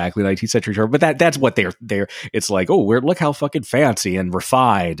isn't exactly 19th century term, but that's what they're. It's like, look how fucking fancy and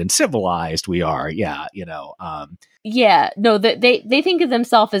refined and civilized we are. Yeah, no, they think of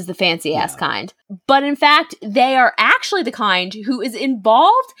themselves as the fancy ass kind, but in fact, they are actually the kind who is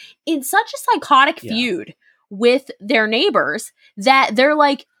involved in such a psychotic feud with their neighbors that they're,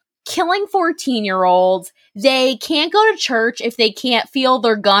 like, killing 14-year-olds. They can't go to church if they can't feel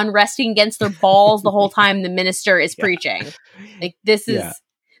their gun resting against their balls the whole time the minister is preaching. Like, this is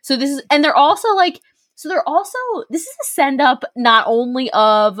and they're also, like, this is a send up not only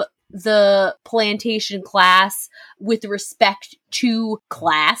of the plantation class with respect to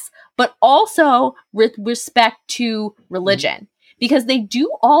class, but also with respect to religion. Because they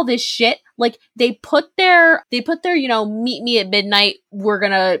do all this shit, like, they put their meet me at midnight, we're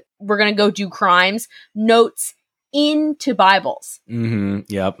gonna go do crimes notes into Bibles.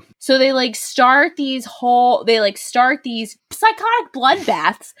 Yep. So they start these psychotic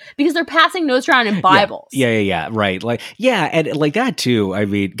bloodbaths because they're passing notes around in Bibles. Yeah. Right. And like that too. I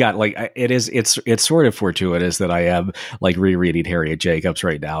mean, God, it's sort of fortuitous that I am rereading Harriet Jacobs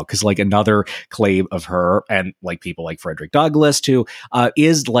right now, because another claim of her and people like Frederick Douglass too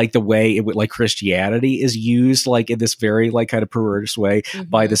is the way Christianity is used in this very kind of perverse way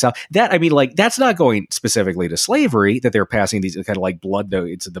by the South. That, I mean, that's not going specifically to slavery, that they're passing these kind of blood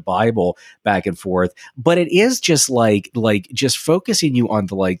notes of the Bible back and forth, but it is just just focusing you on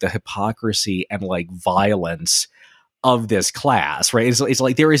the hypocrisy and violence of this class, right? It's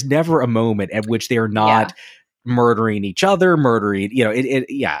there is never a moment at which they are not murdering each other,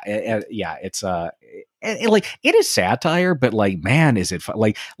 it's it is satire, but man, is it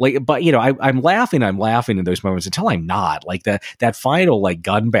fun. But I'm laughing in those moments until I'm not. That final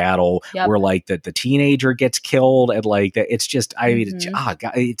gun battle where the teenager gets killed, and it's just, I mean,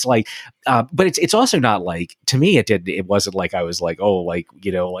 it's but it's also not to me, it wasn't I was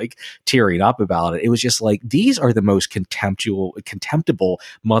tearing up about it. It was just these are the most contemptible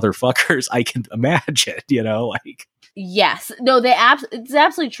motherfuckers I can imagine, Yes, no, it's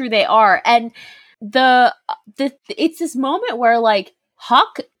absolutely true, they are. And it's this moment where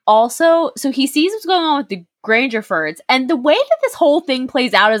Huck also, so he sees what's going on with the Grangerfords, and the way that this whole thing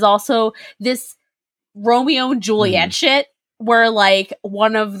plays out is also this Romeo and Juliet shit, where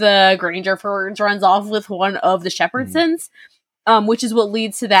one of the Grangerfords runs off with one of the Shepherdsons, which is what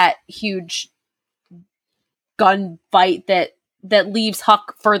leads to that huge gunfight that leaves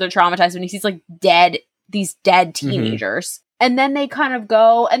Huck further traumatized when he sees these dead teenagers. And then they kind of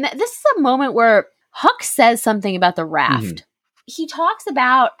go, and this is a moment where Huck says something about the raft. He talks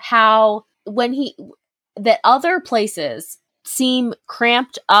about how that other places seem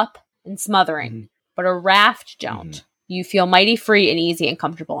cramped up and smothering, but a raft don't. You feel mighty free and easy and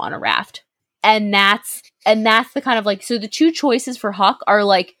comfortable on a raft. And that's the kind of so the two choices for Huck are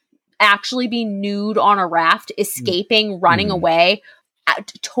actually being nude on a raft, escaping, running away,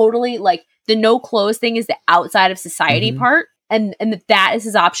 totally the no clothes thing is the outside of society part, and that is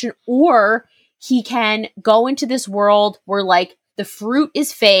his option. Or he can go into this world where the fruit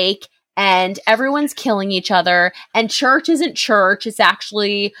is fake and everyone's killing each other, and church isn't church, it's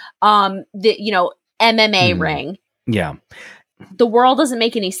actually the MMA ring. Yeah. The world doesn't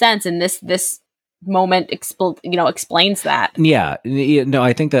make any sense, and this moment explains that. Yeah. No,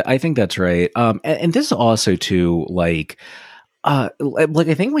 I think that's right. And this also too, I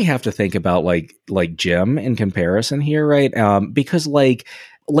think we have to think about Jim in comparison here, right? Because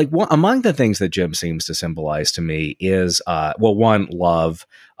one, among the things that Jim seems to symbolize to me is one, love,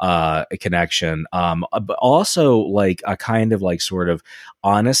 a connection, but also a kind of sort of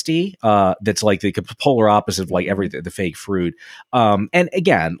honesty that's the polar opposite of everything, the fake fruit. And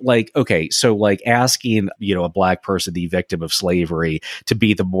again, okay, so asking a black person, the victim of slavery, to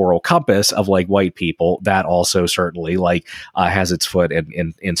be the moral compass of white people, that also certainly has its foot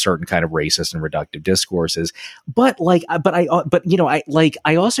in certain kind of racist and reductive discourses. But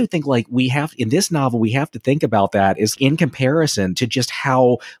I also think we have, in this novel, we have to think about that is in comparison to just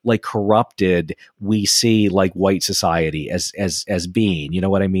how corrupted we see white society as being, you know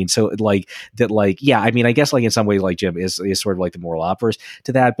what I mean? So yeah, I mean, I guess in some ways Jim is sort of the moral opposite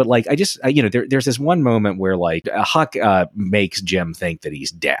to that, but I just there's this one moment where Huck makes Jim think that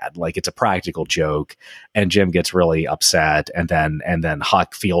he's dead, it's a practical joke, and Jim gets really upset, and then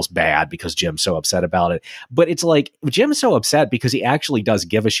Huck feels bad because Jim's so upset about it. But it's Jim's so upset because he actually does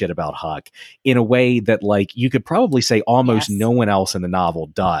give a shit about Huck in a way that you could probably say almost no one else in the novel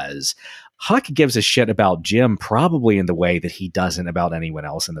does. Huck gives a shit about Jim probably in the way that he doesn't about anyone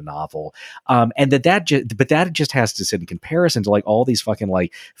else in the novel. And that just has to sit in comparison to all these fucking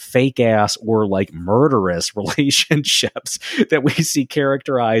fake ass or murderous relationships that we see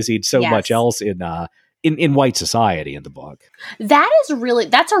characterizing so much else in white society in the book. That's a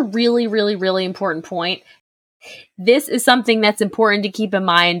really, really, really important point. This is something that's important to keep in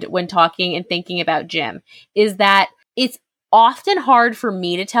mind when talking and thinking about Jim, is that it's often hard for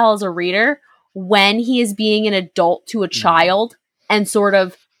me to tell as a reader when he is being an adult to a child and sort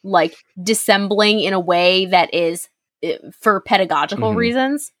of dissembling in a way that is for pedagogical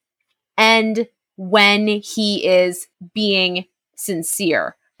reasons, and when he is being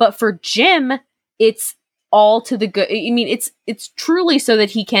sincere. But for Jim, it's all to the good. I mean, it's truly so that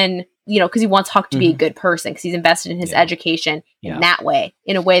he can, because he wants Huck to be a good person, because he's invested in his education in that way,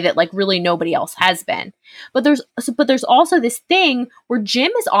 in a way that really nobody else has been. But there's also this thing where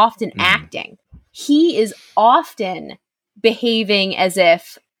Jim is often acting. He is often behaving as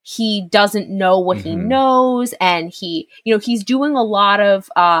if he doesn't know what he knows, and he, you know, he's doing a lot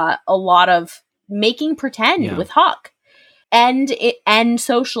of making pretend with Huck, and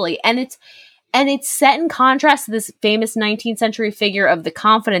socially, and it's set in contrast to this famous 19th century figure of the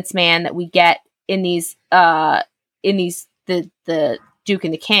confidence man that we get in these the Duke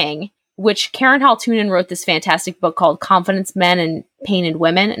and the King, which Karen Haltunen wrote this fantastic book called Confidence Men and Painted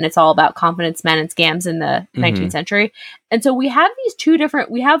Women, and it's all about confidence men and scams in the 19th century. And so we have these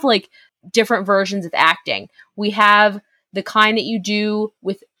different versions of acting. We have the kind that you do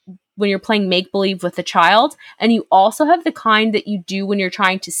with when you're playing make-believe with a child, and you also have the kind that you do when you're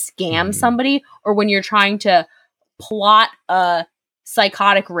trying to scam somebody, or when you're trying to plot a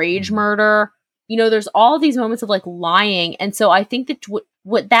psychotic rage murder. You know, there's all these moments of like lying. And so I think that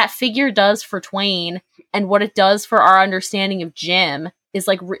what that figure does for Twain and what it does for our understanding of Jim is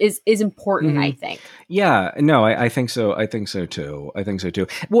like is important, I think. Yeah, no, I think so. I think so too.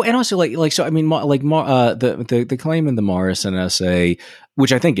 Well, and also like so. I mean, the claim in the Morrison essay,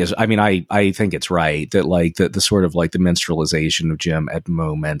 which I think is, I mean, I think it's right that like the sort of like the minstrelization of Jim at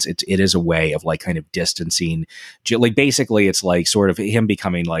moments, it is a way of like kind of distancing, like basically it's like sort of him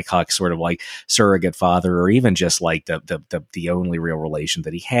becoming like Huck's sort of like surrogate father, or even just like the only real relation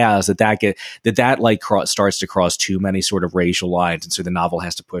that he has. That like starts to cross too many sort of racial lines, and so the novel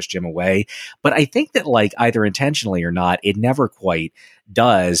has to push Jim away. But I think that like either intentionally or not, it never quite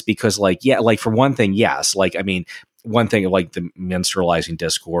does, because like, yeah, like for one thing, yes, like I mean, one thing of like the minstrelizing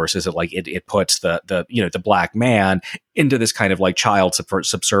discourse is that like it puts the you know the black man into this kind of like child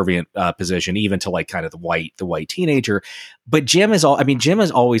subservient position, even to like kind of the white teenager. But Jim is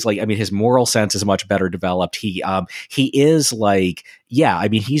always like, I mean, his moral sense is much better developed. He is like, yeah, I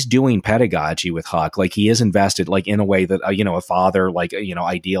mean, he's doing pedagogy with Huck. Like he is invested like in a way that, you know, a father like, you know,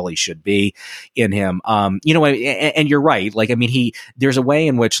 ideally should be in him. You know, and you're right. Like, I mean, there's a way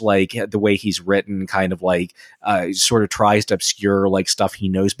in which like the way he's written kind of like sort of tries to obscure like stuff he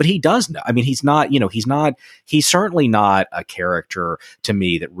knows, but he does know. I mean, he's certainly not a character to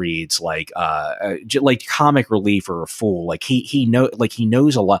me that reads like comic relief or a fool. Like he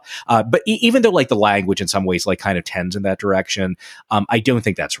knows a lot. But even though like the language in some ways like kind of tends in that direction, I don't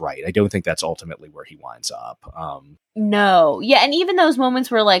think that's right. I don't think that's ultimately where he winds up. No. Yeah. And even those moments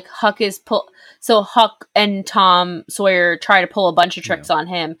where like Huck and Tom Sawyer try to pull a bunch of tricks on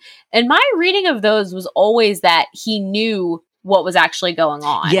him. And my reading of those was always that he knew what was actually going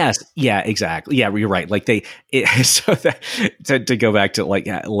on. Yes. Yeah, exactly. Yeah, you're right. Like so that to go back to like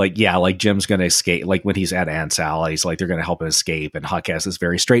Jim's going to escape, like when he's at Aunt Sally's, like they're going to help him escape. And Huck has this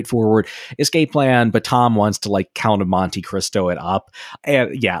very straightforward escape plan, but Tom wants to like Count of Monte Cristo it up.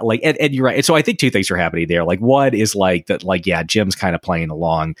 And yeah, like, and you're right. And so I think two things are happening there. Like one is like that, like, yeah, Jim's kind of playing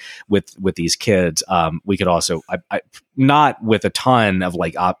along with these kids. We could also, not with a ton of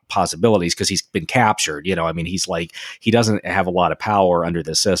like possibilities, because he's been captured, you know, I mean, he's like, he doesn't have a lot of power under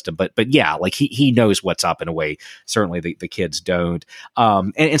the system, but yeah, like he knows what's up in a way certainly the kids don't.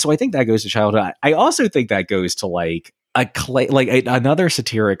 And so I think that goes to childhood. I also think that goes to like another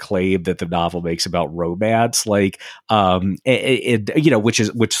satiric claim that the novel makes about romance, like you know, which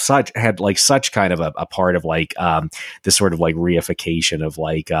had like such kind of a part of like this sort of like reification of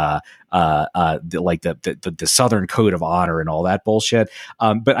like the Southern Code of Honor and all that bullshit.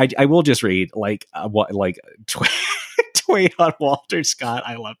 But I will just read like what like Twain on Walter Scott.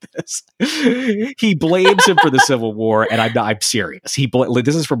 I love this. He blames him for the Civil War, and I'm serious.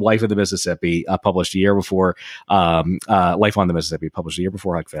 This is from Life of the Mississippi, published a year before. Life on the Mississippi, published a year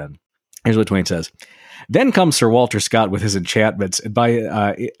before Huck Finn. Here's what Twain says. Then comes Sir Walter Scott with his enchantments, and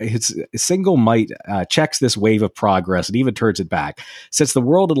by his single might checks this wave of progress and even turns it back, sets the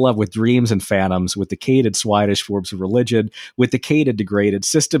world in love with dreams and phantoms, with decayed and swinish forms of religion, with decayed and degraded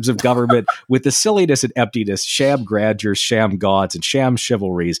systems of government, with the silliness and emptiness, sham grandeurs, sham gods, and sham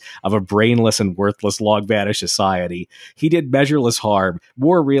chivalries of a brainless and worthless long-vanished society. He did measureless harm,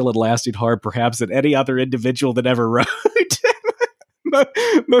 more real and lasting harm perhaps than any other individual that ever wrote.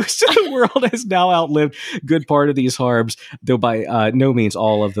 Most of the world has now outlived good part of these harms, though by no means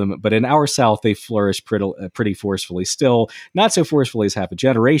all of them. But in our South, they flourish pretty forcefully still. Not so forcefully as half a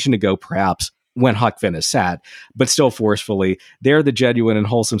generation ago, perhaps, when Huck Finn is sat, but still forcefully. There, the genuine and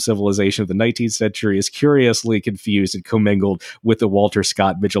wholesome civilization of the 19th century is curiously confused and commingled with the Walter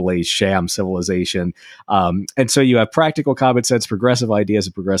Scott Midgeley's sham civilization. And so you have practical common sense, progressive ideas,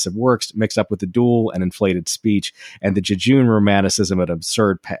 and progressive works mixed up with the dual and inflated speech and the jejune romanticism of an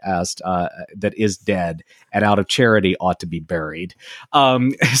absurd past that is dead and out of charity ought to be buried.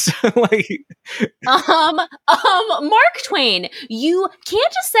 So like, Mark Twain, you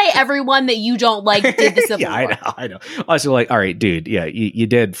can't just say everyone that you don't like did the Civil War. I know. Also, like, all right, dude, yeah, you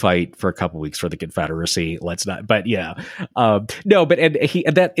did fight for a couple weeks for the Confederacy. Let's not, but yeah, no, but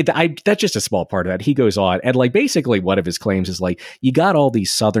that's just a small part of that. He goes on, and like basically one of his claims is like, you got all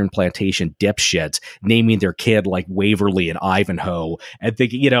these Southern plantation dipshits naming their kid like Waverly and Ivanhoe, and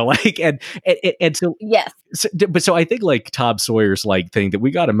thinking, like, and so yes. So I think like Tom Sawyer's like thing that we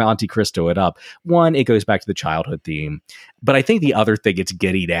got to Monte Cristo it up. One, it goes back to the childhood theme, but I think the other thing it's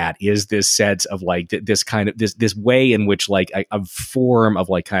getting at is this sense of like this kind of this way in which like a form of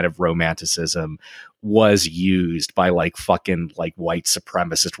like kind of romanticism was used by like fucking like white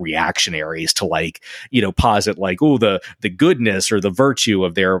supremacist reactionaries to like, posit like, oh, the goodness or the virtue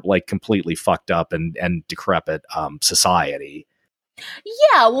of their like completely fucked up and decrepit society.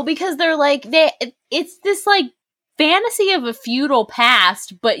 Yeah, well, because they're like it's this like fantasy of a feudal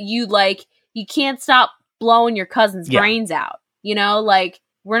past, but you can't stop blowing your cousin's brains out. Like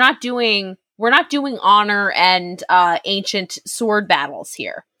we're not doing honor and ancient sword battles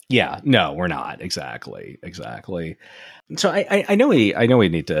here. Yeah, no, we're not. Exactly. So I know we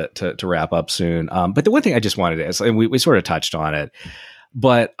need to wrap up soon. But the one thing I just wanted to ask, and we sort of touched on it,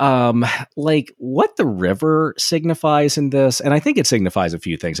 but like what the river signifies in this, and I think it signifies a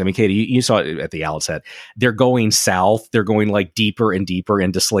few things. I mean, Katie, you saw it at the outset. They're going south. They're going like deeper and deeper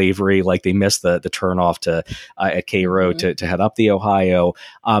into slavery. Like they missed the turnoff to at Cairo to head up the Ohio,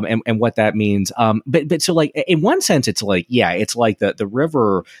 and what that means. But so like in one sense, it's like it's like the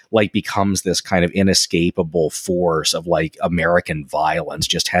river like becomes this kind of inescapable force of like American violence,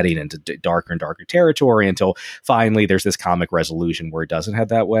 just heading into darker and darker territory until finally there's this comic resolution where it doesn't head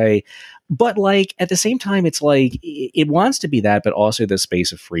that way. But like at the same time, it's like it wants to be that, but also this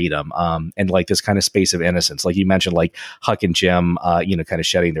space of freedom, and like this kind of space of innocence. Like you mentioned, like Huck and Jim, kind of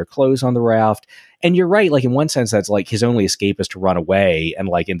shedding their clothes on the raft. And you're right, like in one sense, that's like his only escape is to run away, and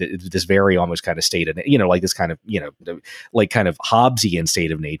like in this very almost kind of state of, like this kind of, like kind of Hobbesian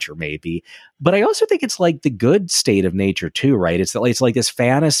state of nature, maybe. But I also think it's like the good state of nature too, right? It's like this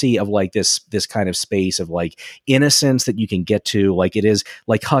fantasy of like this kind of space of like innocence that you can get to. Like it is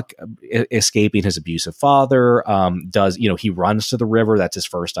like Huck escaping his abusive father. Does he runs to the river? That's his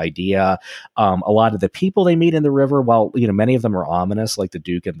first idea. A lot of the people they meet in the river, while many of them are ominous, like the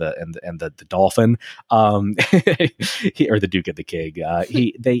Duke and the dolphin. Or the Duke and the King.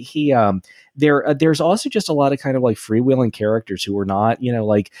 There's also just a lot of kind of like freewheeling characters who are not,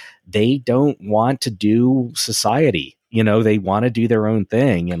 like they don't want to do society. They want to do their own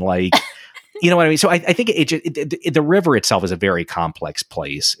thing, and like, you know what I mean. So I think the river itself is a very complex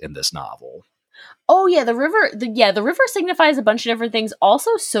place in this novel. Oh yeah, the river signifies a bunch of different things.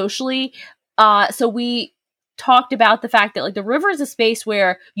 Also socially, so we talked about the fact that like the river is a space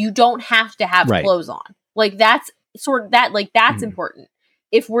where you don't have to have clothes on. Like that's that's important.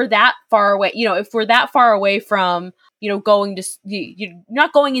 If we're that far away, from, going to, you're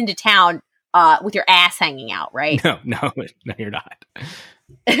not going into town with your ass hanging out, right? No, you're not.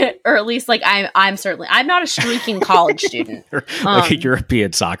 Or at least like I'm not a streaking college student. Like a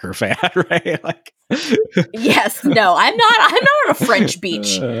European soccer fan, right? Like yes, no, I'm not on a French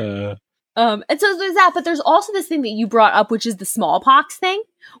beach. And so there's that, but there's also this thing that you brought up, which is the smallpox thing,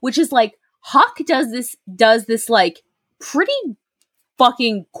 which is like Huck does this like pretty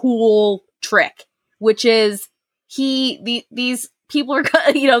fucking cool trick, which is these people are,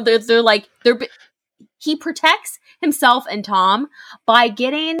 he protects himself and Tom by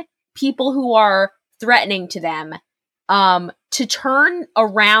getting people who are threatening to them to turn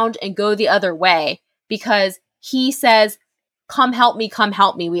around and go the other way, because he says, come help me,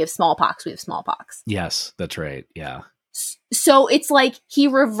 we have smallpox. Yes, that's right. Yeah. So it's like he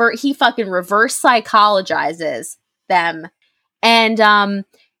fucking reverse psychologizes them. And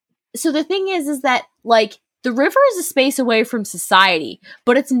so the thing is that like the river is a space away from society,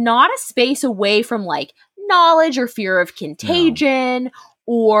 but it's not a space away from like knowledge or fear of contagion. No.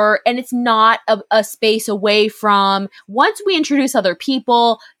 And it's not a space away from, once we introduce other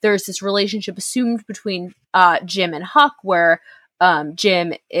people, there's this relationship assumed between Jim and Huck, where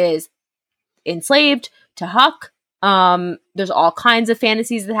Jim is enslaved to Huck. There's all kinds of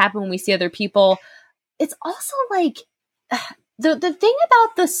fantasies that happen when we see other people. It's also like the thing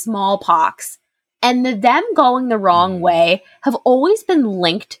about the smallpox and them going the wrong way have always been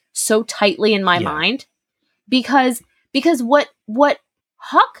linked so tightly in my mind, because what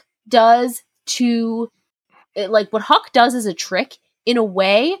Huck does as a trick, in a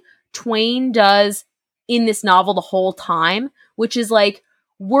way, Twain does in this novel the whole time, which is like,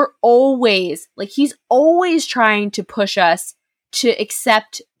 we're always like, he's always trying to push us to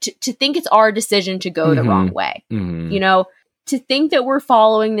accept, to think it's our decision to go the wrong way. to think that we're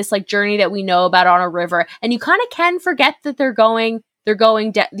following this like journey that we know about on a river, and you kind of can forget that they're going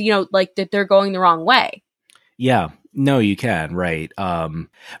like that they're going the wrong way. Yeah. No, you can. Right.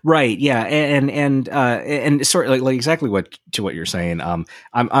 Right. Yeah. And sort of like exactly what you're saying. I'm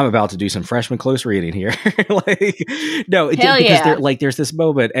about to do some freshman close reading here. Like, no, because there's this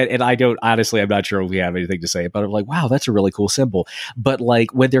moment, and I don't, honestly, I'm not sure if we have anything to say, but I'm like, wow, that's a really cool symbol. But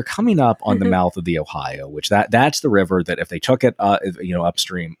like when they're coming up on the mouth of the Ohio, which that's the river that if they took it,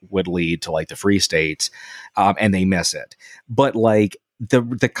 upstream would lead to like the Free States, and they miss it. But like,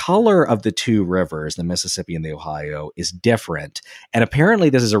 the color of the two rivers, the Mississippi and the Ohio, is different. And apparently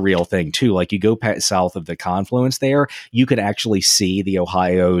this is a real thing too. Like you go south of the confluence there, you could actually see the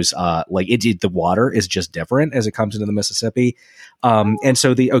Ohio's, the water is just different as it comes into the Mississippi. And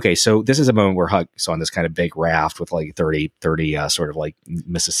so so this is a moment where Huck's on this kind of big raft with like 30 sort of like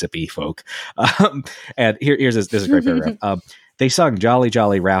Mississippi folk. And here's this is a great paragraph. They sung Jolly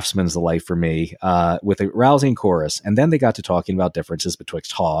Jolly Raftsman's The Life for Me with a rousing chorus, and then they got to talking about differences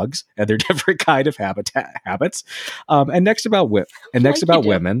betwixt hogs and their different kind of habits. And next about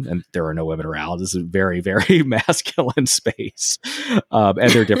women, and there are no women around. This is a very, very masculine space,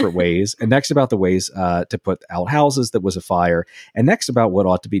 and their different ways. And next about the ways to put out houses that was afire, and next about what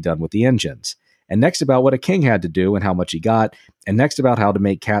ought to be done with the engines. And next about what a king had to do and how much he got, and next about how to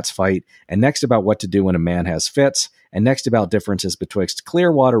make cats fight, and next about what to do when a man has fits, and next about differences betwixt clear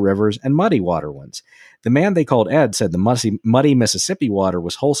water rivers and muddy water ones. The man they called Ed said the muddy Mississippi water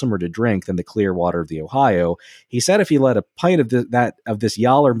was wholesomer to drink than the clear water of the Ohio. He said if you let a pint of this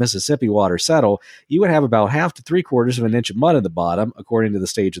yaller Mississippi water settle, you would have about 1/2 to 3/4 of an inch of mud at the bottom, according to the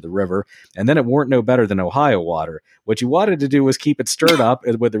stage of the river, and then it weren't no better than Ohio water. What you wanted to do was keep it stirred up,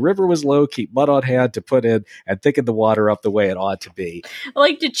 and when the river was low, keep mud on hand to put in and thicken the water up the way it ought to be. I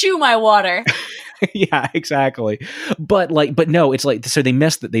like to chew my water. Yeah, exactly. But no, it's like, so they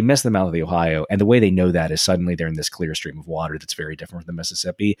miss the mouth of the Ohio, and the way they know that is suddenly they're in this clear stream of water that's very different from the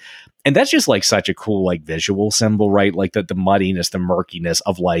Mississippi. And that's just like such a cool like visual symbol, right? Like the muddiness, the murkiness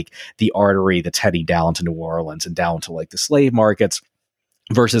of like the artery that's heading down to New Orleans and down to like the slave markets,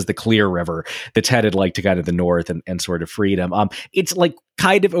 versus the clear river that's headed like to kind of the north and sort of freedom. It's like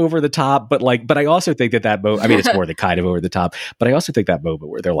kind of over the top, but I also think that moment, I mean, it's more than kind of over the top, but I also think that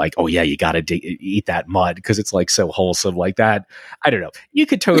moment where they're like, oh yeah, you got to eat that mud because it's like so wholesome like that. I don't know. You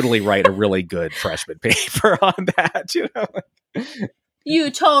could totally write a really good freshman paper on that, you know?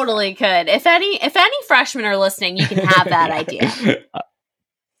 You totally could. If any freshmen are listening, you can have that idea.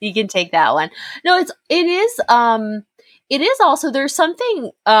 You can take that one. No, it is also, there's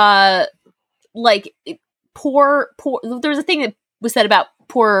something like poor there's a thing that was said about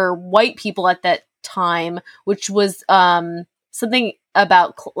poor white people at that time, which was something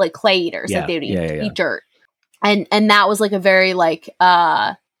about like clay eaters, like they would eat dirt, and that was like a very like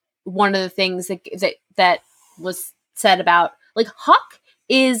one of the things that was said about like Huck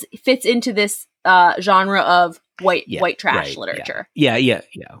fits into this genre of white trash literature. Yeah.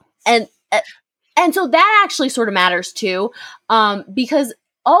 And so that actually sort of matters too, because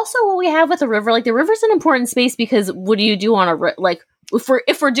also what we have with the river, like the river's an important space because what do you do on a like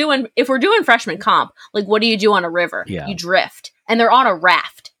if we're doing freshman comp, like what do you do on a river? Yeah. You drift, and they're on a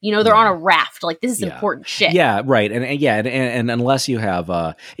raft. You know, they're on a raft. Like this is important shit. Yeah, right. And unless you have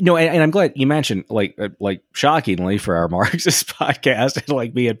and I'm glad you mentioned like shockingly for our Marxist podcast, and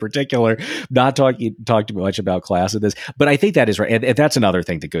like me in particular, not talk too much about class in this, but I think that is right, and that's another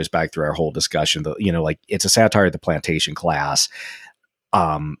thing that goes back through our whole discussion. Like it's a satire of the plantation class.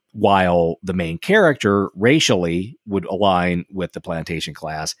 While the main character racially would align with the plantation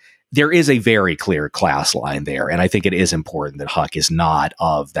class, there is a very clear class line there. And I think it is important that Huck is not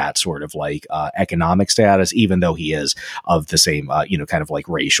of that sort of like economic status, even though he is of the same, kind of like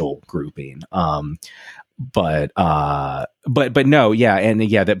racial grouping. But no, yeah. And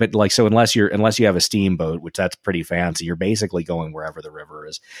yeah, but like, so unless you have a steamboat, which that's pretty fancy, you're basically going wherever the river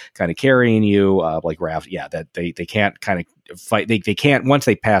is kind of carrying you, like raft. Yeah. That they can't kind of fight. They can't, once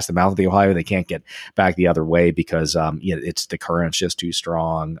they pass the mouth of the Ohio, they can't get back the other way because, it's the current's just too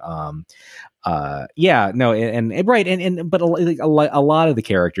strong. But a lot of the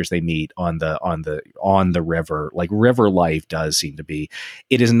characters they meet on the river, like river life does seem to be,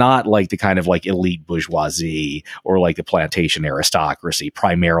 it is not like the kind of like elite bourgeoisie or like the plantation aristocracy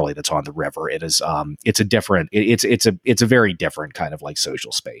primarily that's on the river. It is it's a very different kind of like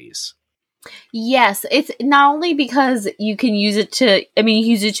social space. Yes, it's not only because you can use it to, you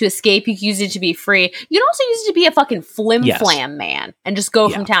use it to escape, you can use it to be free. You can also use it to be a fucking flim-flam man and just go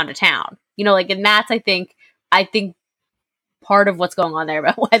from town to town. And that's, I think part of what's going on there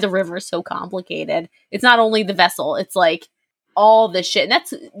about why the river is so complicated. It's not only the vessel, it's like all this shit. And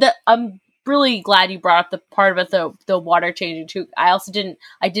I'm really glad you brought up the part about the water changing too. I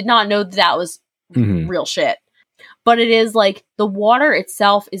did not know that was real shit. But it is like the water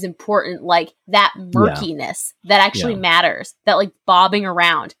itself is important, like that murkiness that actually matters, that like bobbing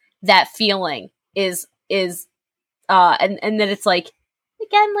around, that feeling is and that it's like,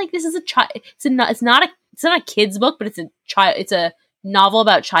 again, like this is a child, it's not a kid's book, but it's a novel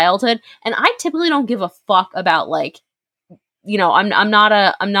about childhood. And I typically don't give a fuck about like, I'm not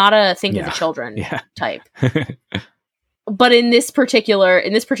a think of the children type. But in this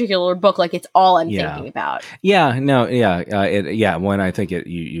particular book, like it's all I'm thinking about. Yeah, no, yeah, when I think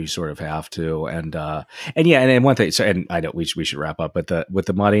you sort of have to, and one thing. So, and I know we should wrap up, but with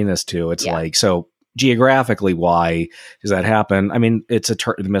the muddiness too, it's like, so geographically, why does that happen? I mean,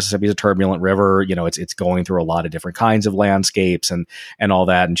 the Mississippi is a turbulent river. It's going through a lot of different kinds of landscapes and all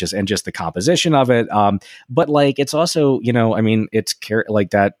that, and just the composition of it. But like, it's also, I mean, it's like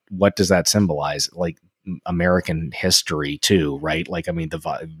that. What does that symbolize? Like American history too, right? Like, I mean, the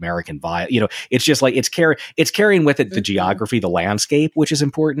American it's just like it's carrying with it the geography, the landscape, which is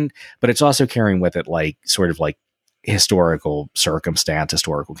important, but it's also carrying with it like sort of like historical circumstance,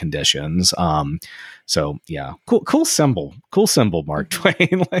 historical conditions. So yeah, cool symbol, Mark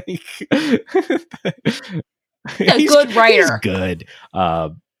Twain. Like, a good writer. He's good.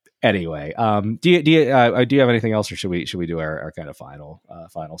 Anyway, do you have anything else, or should we do our kind of final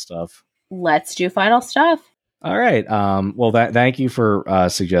stuff? Let's do final stuff. All right. Well, thank you for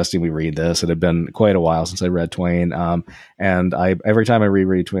suggesting we read this. It had been quite a while since I read Twain. And every time I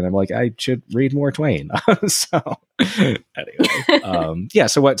reread Twain, I'm like, I should read more Twain. So anyway,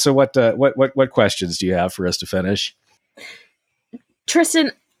 So what questions do you have for us to finish?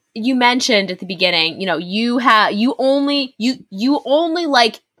 Tristan, you mentioned at the beginning, you only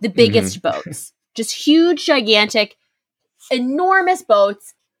like the biggest boats, just huge, gigantic, enormous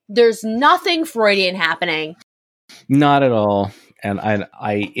boats. There's nothing Freudian happening. Not at all. And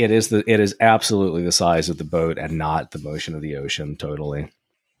it is absolutely the size of the boat and not the motion of the ocean. Totally.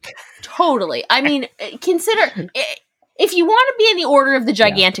 I mean, consider if you want to be in the order of the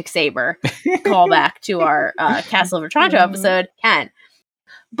gigantic saber, call back to our Castle of Otranto episode, can.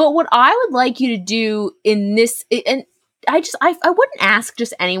 But what I would like you to do in this, and I wouldn't ask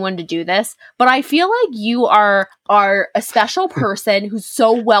just anyone to do this, but I feel like you are a special person who's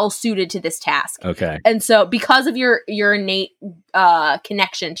so well suited to this task. Okay. And so because of your innate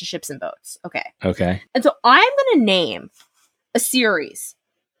connection to ships and boats. Okay. Okay. And so I'm going to name a series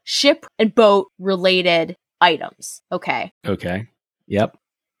ship and boat related items. Okay. Okay. Yep.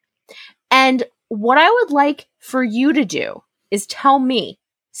 And what I would like for you to do is tell me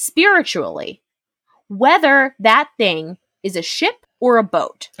spiritually whether that thing is a ship or a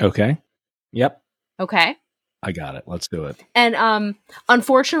boat. Okay. Yep. Okay. I got it. Let's do it. And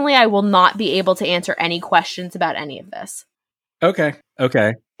unfortunately, I will not be able to answer any questions about any of this. Okay.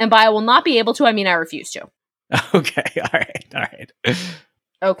 Okay. And by I will not be able to, I mean I refuse to. Okay. All right.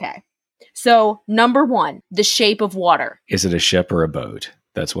 Okay. So, number 1, The Shape of Water. Is it a ship or a boat?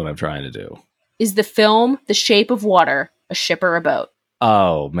 That's what I'm trying to do. Is the film The Shape of Water a ship or a boat?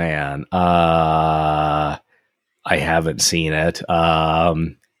 Oh man, I haven't seen it. But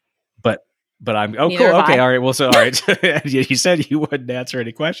I'm cool. Okay, all right. Well, so all right. You said you wouldn't answer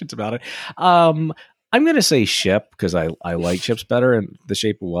any questions about it. I'm gonna say ship because I like ships better, and The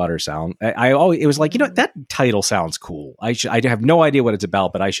Shape of Water sound. I always it was like, that title sounds cool. I have no idea what it's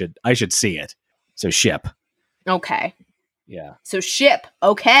about, but I should see it. So ship. Okay. Yeah. So ship.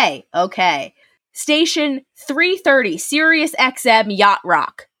 Okay. Station 330, Sirius XM Yacht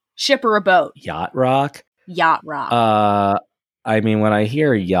Rock. Ship or a boat? Yacht Rock? Yacht Rock. I mean, when I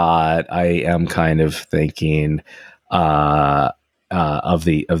hear yacht, I am kind of thinking of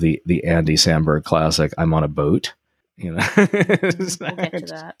the Andy Samberg classic, I'm on a Boat. We'll get to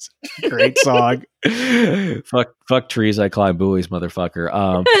that. Great song. fuck trees, I climb buoys, motherfucker.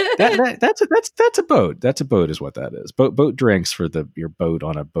 That's a boat. That's a boat is what that is. Boat drinks for your boat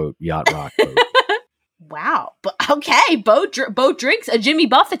on a boat, Yacht Rock boat. Wow. But okay, boat drinks, a Jimmy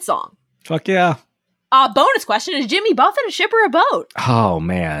Buffett song. Fuck yeah. Bonus question, is Jimmy Buffett a ship or a boat? Oh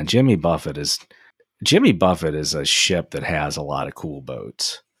man, Jimmy Buffett is a ship that has a lot of cool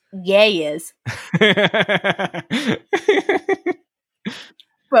boats. Yeah, he is.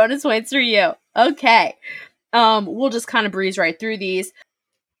 Bonus points for you. Okay. We'll just kind of breeze right through these.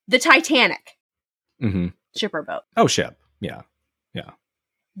 The Titanic. Mm-hmm. Ship or boat? Oh, ship. Yeah.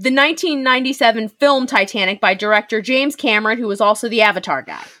 The 1997 film Titanic by director James Cameron, who was also the Avatar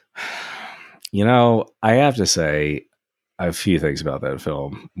guy. I have to say, I have a few things about that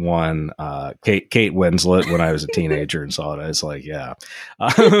film. One, Kate Winslet. When I was a teenager and saw it, I was like, yeah.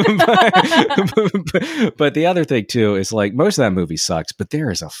 But the other thing too is like most of that movie sucks, but there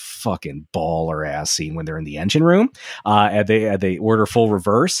is a fucking baller ass scene when they're in the engine room, and they order full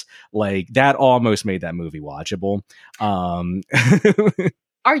reverse. Like that almost made that movie watchable.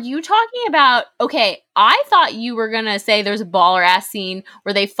 Are you talking about, okay, I thought you were going to say there's a baller ass scene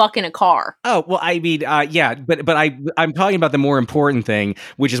where they fuck in a car. Oh, well, I mean, yeah, but I'm talking about the more important thing,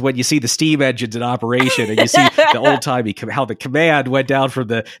 which is when you see the steam engines in operation and you see the old timey, how the command went down from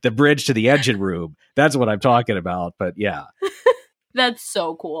the bridge to the engine room. That's what I'm talking about. But yeah. That's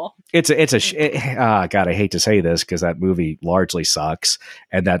so cool. God, I hate to say this because that movie largely sucks.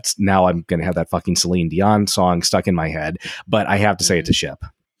 And that's now I'm going to have that fucking Celine Dion song stuck in my head. But I have to say it's a ship.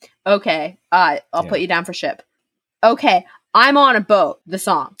 Okay. I'll put you down for ship. Okay. I'm on a boat. The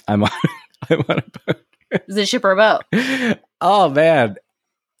song. I'm on a boat. Is it a ship or a boat? Oh, man.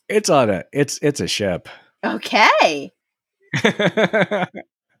 It's a ship. Okay.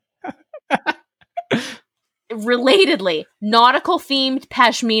 Relatedly, nautical themed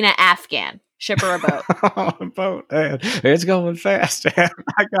Pashmina Afghan. Ship or a boat? A boat, man. It's going fast, man.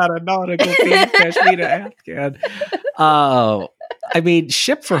 I got a nautical themed Pashmina Afghan. Oh, I mean,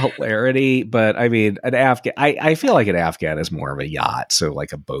 ship for hilarity, but I mean, an Afghan. I feel like an Afghan is more of a yacht, so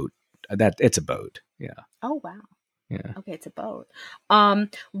like a boat. It's a boat. Yeah. Oh wow. Yeah. Okay, it's a boat.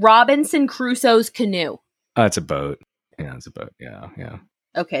 Robinson Crusoe's canoe. Oh, it's a boat. Yeah, it's a boat. Yeah, yeah.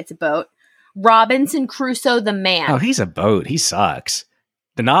 Okay, it's a boat. Robinson Crusoe the man. Oh, he's a boat. He sucks.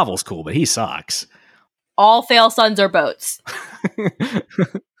 The novel's cool, but he sucks. All Fail Sons are boats.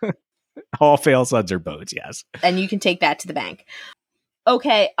 All Fail Sons are boats, yes. And you can take that to the bank.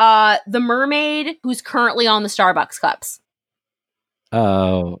 Okay, the mermaid who's currently on the Starbucks cups.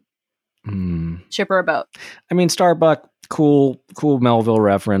 Oh. Ship or a boat? I mean, Starbucks, cool Melville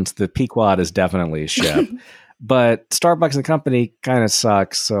reference. The Pequod is definitely a ship. But Starbucks and Company kind of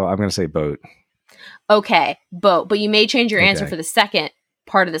sucks, so I'm going to say boat. Okay, boat. But you may change your answer for the second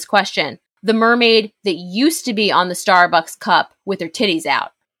part of this question. The mermaid that used to be on the Starbucks cup with her titties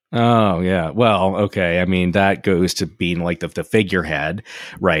out. Oh, yeah. Well, okay. I mean, that goes to being like the figurehead,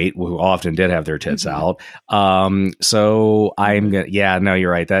 right? Who often did have their tits out. So I'm going to, yeah, no,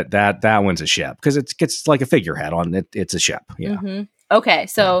 you're right. That one's a ship because it's like a figurehead on it. It's a ship. Yeah. Mm-hmm. Okay.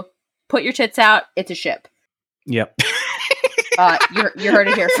 So put your tits out. It's a ship. Yep. You heard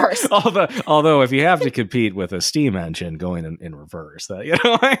it here first. Although if you have to compete with a steam engine going in reverse, that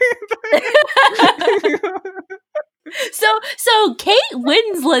So Kate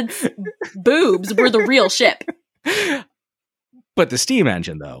Winslet's boobs were the real ship. But the steam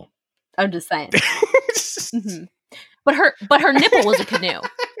engine, though. I'm just saying. Mm-hmm. But her nipple was a canoe.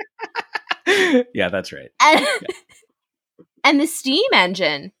 Yeah, that's right. And the steam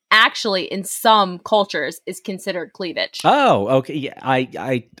engine, actually, in some cultures, is considered cleavage. Oh, okay.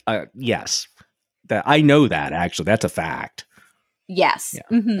 Yeah, yes. That I know that actually. That's a fact. Yes. Yeah.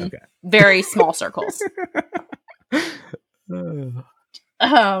 Mm-hmm. Okay. Very small circles.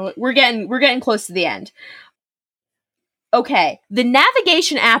 We're getting close to the end. Okay, the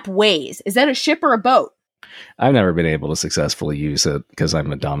navigation app Waze, is that a ship or a boat? I've never been able to successfully use it because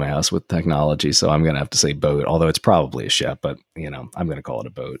I'm a dumbass with technology, so I'm going to have to say boat, although it's probably a ship, but, I'm going to call it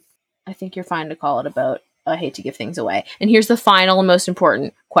a boat. I think you're fine to call it a boat. I hate to give things away. And here's the final and most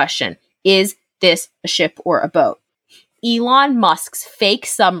important question. Is this a ship or a boat? Elon Musk's fake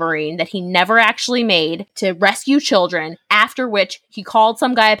submarine that he never actually made to rescue children, after which he called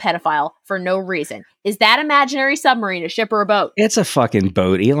some guy a pedophile for no reason. Is that imaginary submarine a ship or a boat? It's a fucking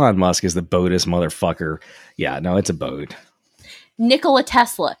boat. Elon Musk is the boatest motherfucker. Yeah, no, it's a boat. Nikola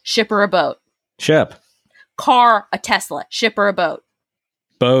Tesla, ship or a boat? Ship. Car, a Tesla, ship or a boat?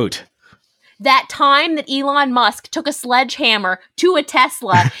 Boat. That time that Elon Musk took a sledgehammer to a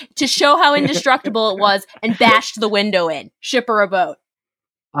Tesla to show how indestructible it was and bashed the window in. Ship or a boat?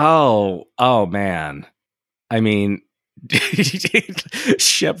 Oh man. I mean,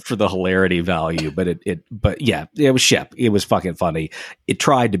 ship for the hilarity value, but but yeah, it was ship. It was fucking funny. It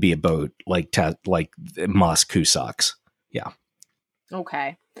tried to be a boat like Musk, who sucks. Yeah.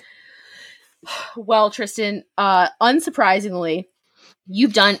 Okay. Well, Tristan, unsurprisingly,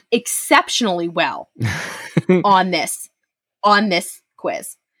 you've done exceptionally well on this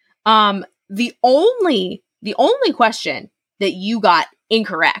quiz. The only question that you got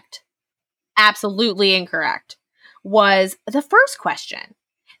incorrect, absolutely incorrect, was the first question.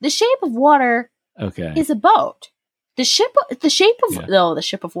 The shape of water is a boat. The shape of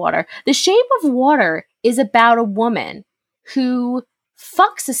water. The shape of water is about a woman who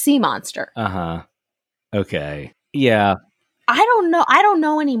fucks a sea monster. Uh-huh. Okay. Yeah. I don't know. I don't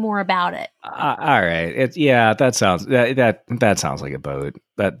know any more about it. All right. That sounds that sounds like a boat.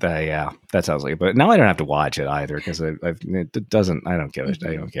 That sounds like a boat. Now I don't have to watch it either because it doesn't. I don't give it.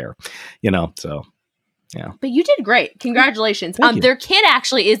 I don't care. So yeah. But you did great. Congratulations. Thank you. Their kid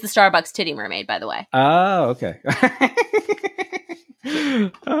actually is the Starbucks Titty Mermaid, by the way. Oh, okay.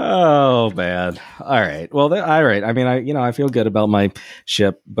 Oh man. All right. Well, all right. I mean, I feel good about my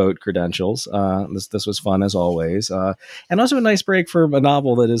ship boat credentials. This was fun as always, and also a nice break for a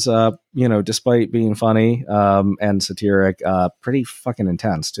novel that is, despite being funny and satiric, pretty fucking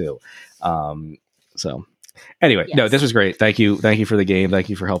intense too. So. Anyway, Yes. No, this was great. Thank you for the game. Thank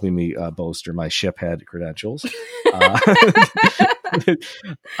you for helping me bolster my ship head credentials.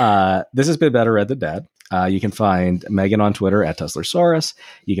 This has been Better Read Than Dead. You can find Megan on Twitter at Teslarsaurus.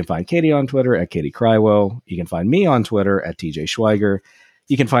 You can find Katie on Twitter at Katie Crywo. You can find me on Twitter at TJ Schweiger.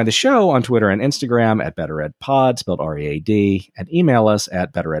 You can find the show on Twitter and Instagram at BetterReadPod, spelled READ, and email us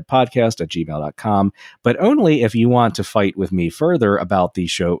at betterreadpodcast@gmail.com, but only if you want to fight with me further about the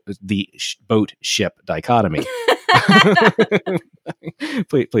boat ship dichotomy.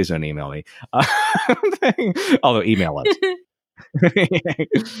 Please don't email me. Although email us.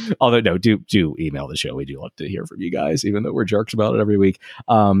 Although no, do email the show. We do love to hear from you guys, even though we're jerks about it every week.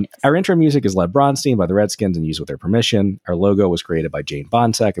 Our intro music is Lev Bronstein by the Redskins and used with their permission. Our logo was created by Jane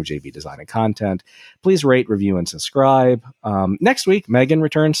Bonsek of JB Design and Content. Please rate, review, and subscribe. Next week, Megan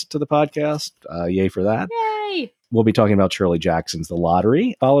returns to the podcast. Yay for that. Yay! We'll be talking about Shirley Jackson's The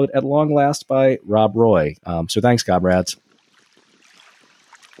Lottery, followed at long last by Rob Roy. So thanks, comrades.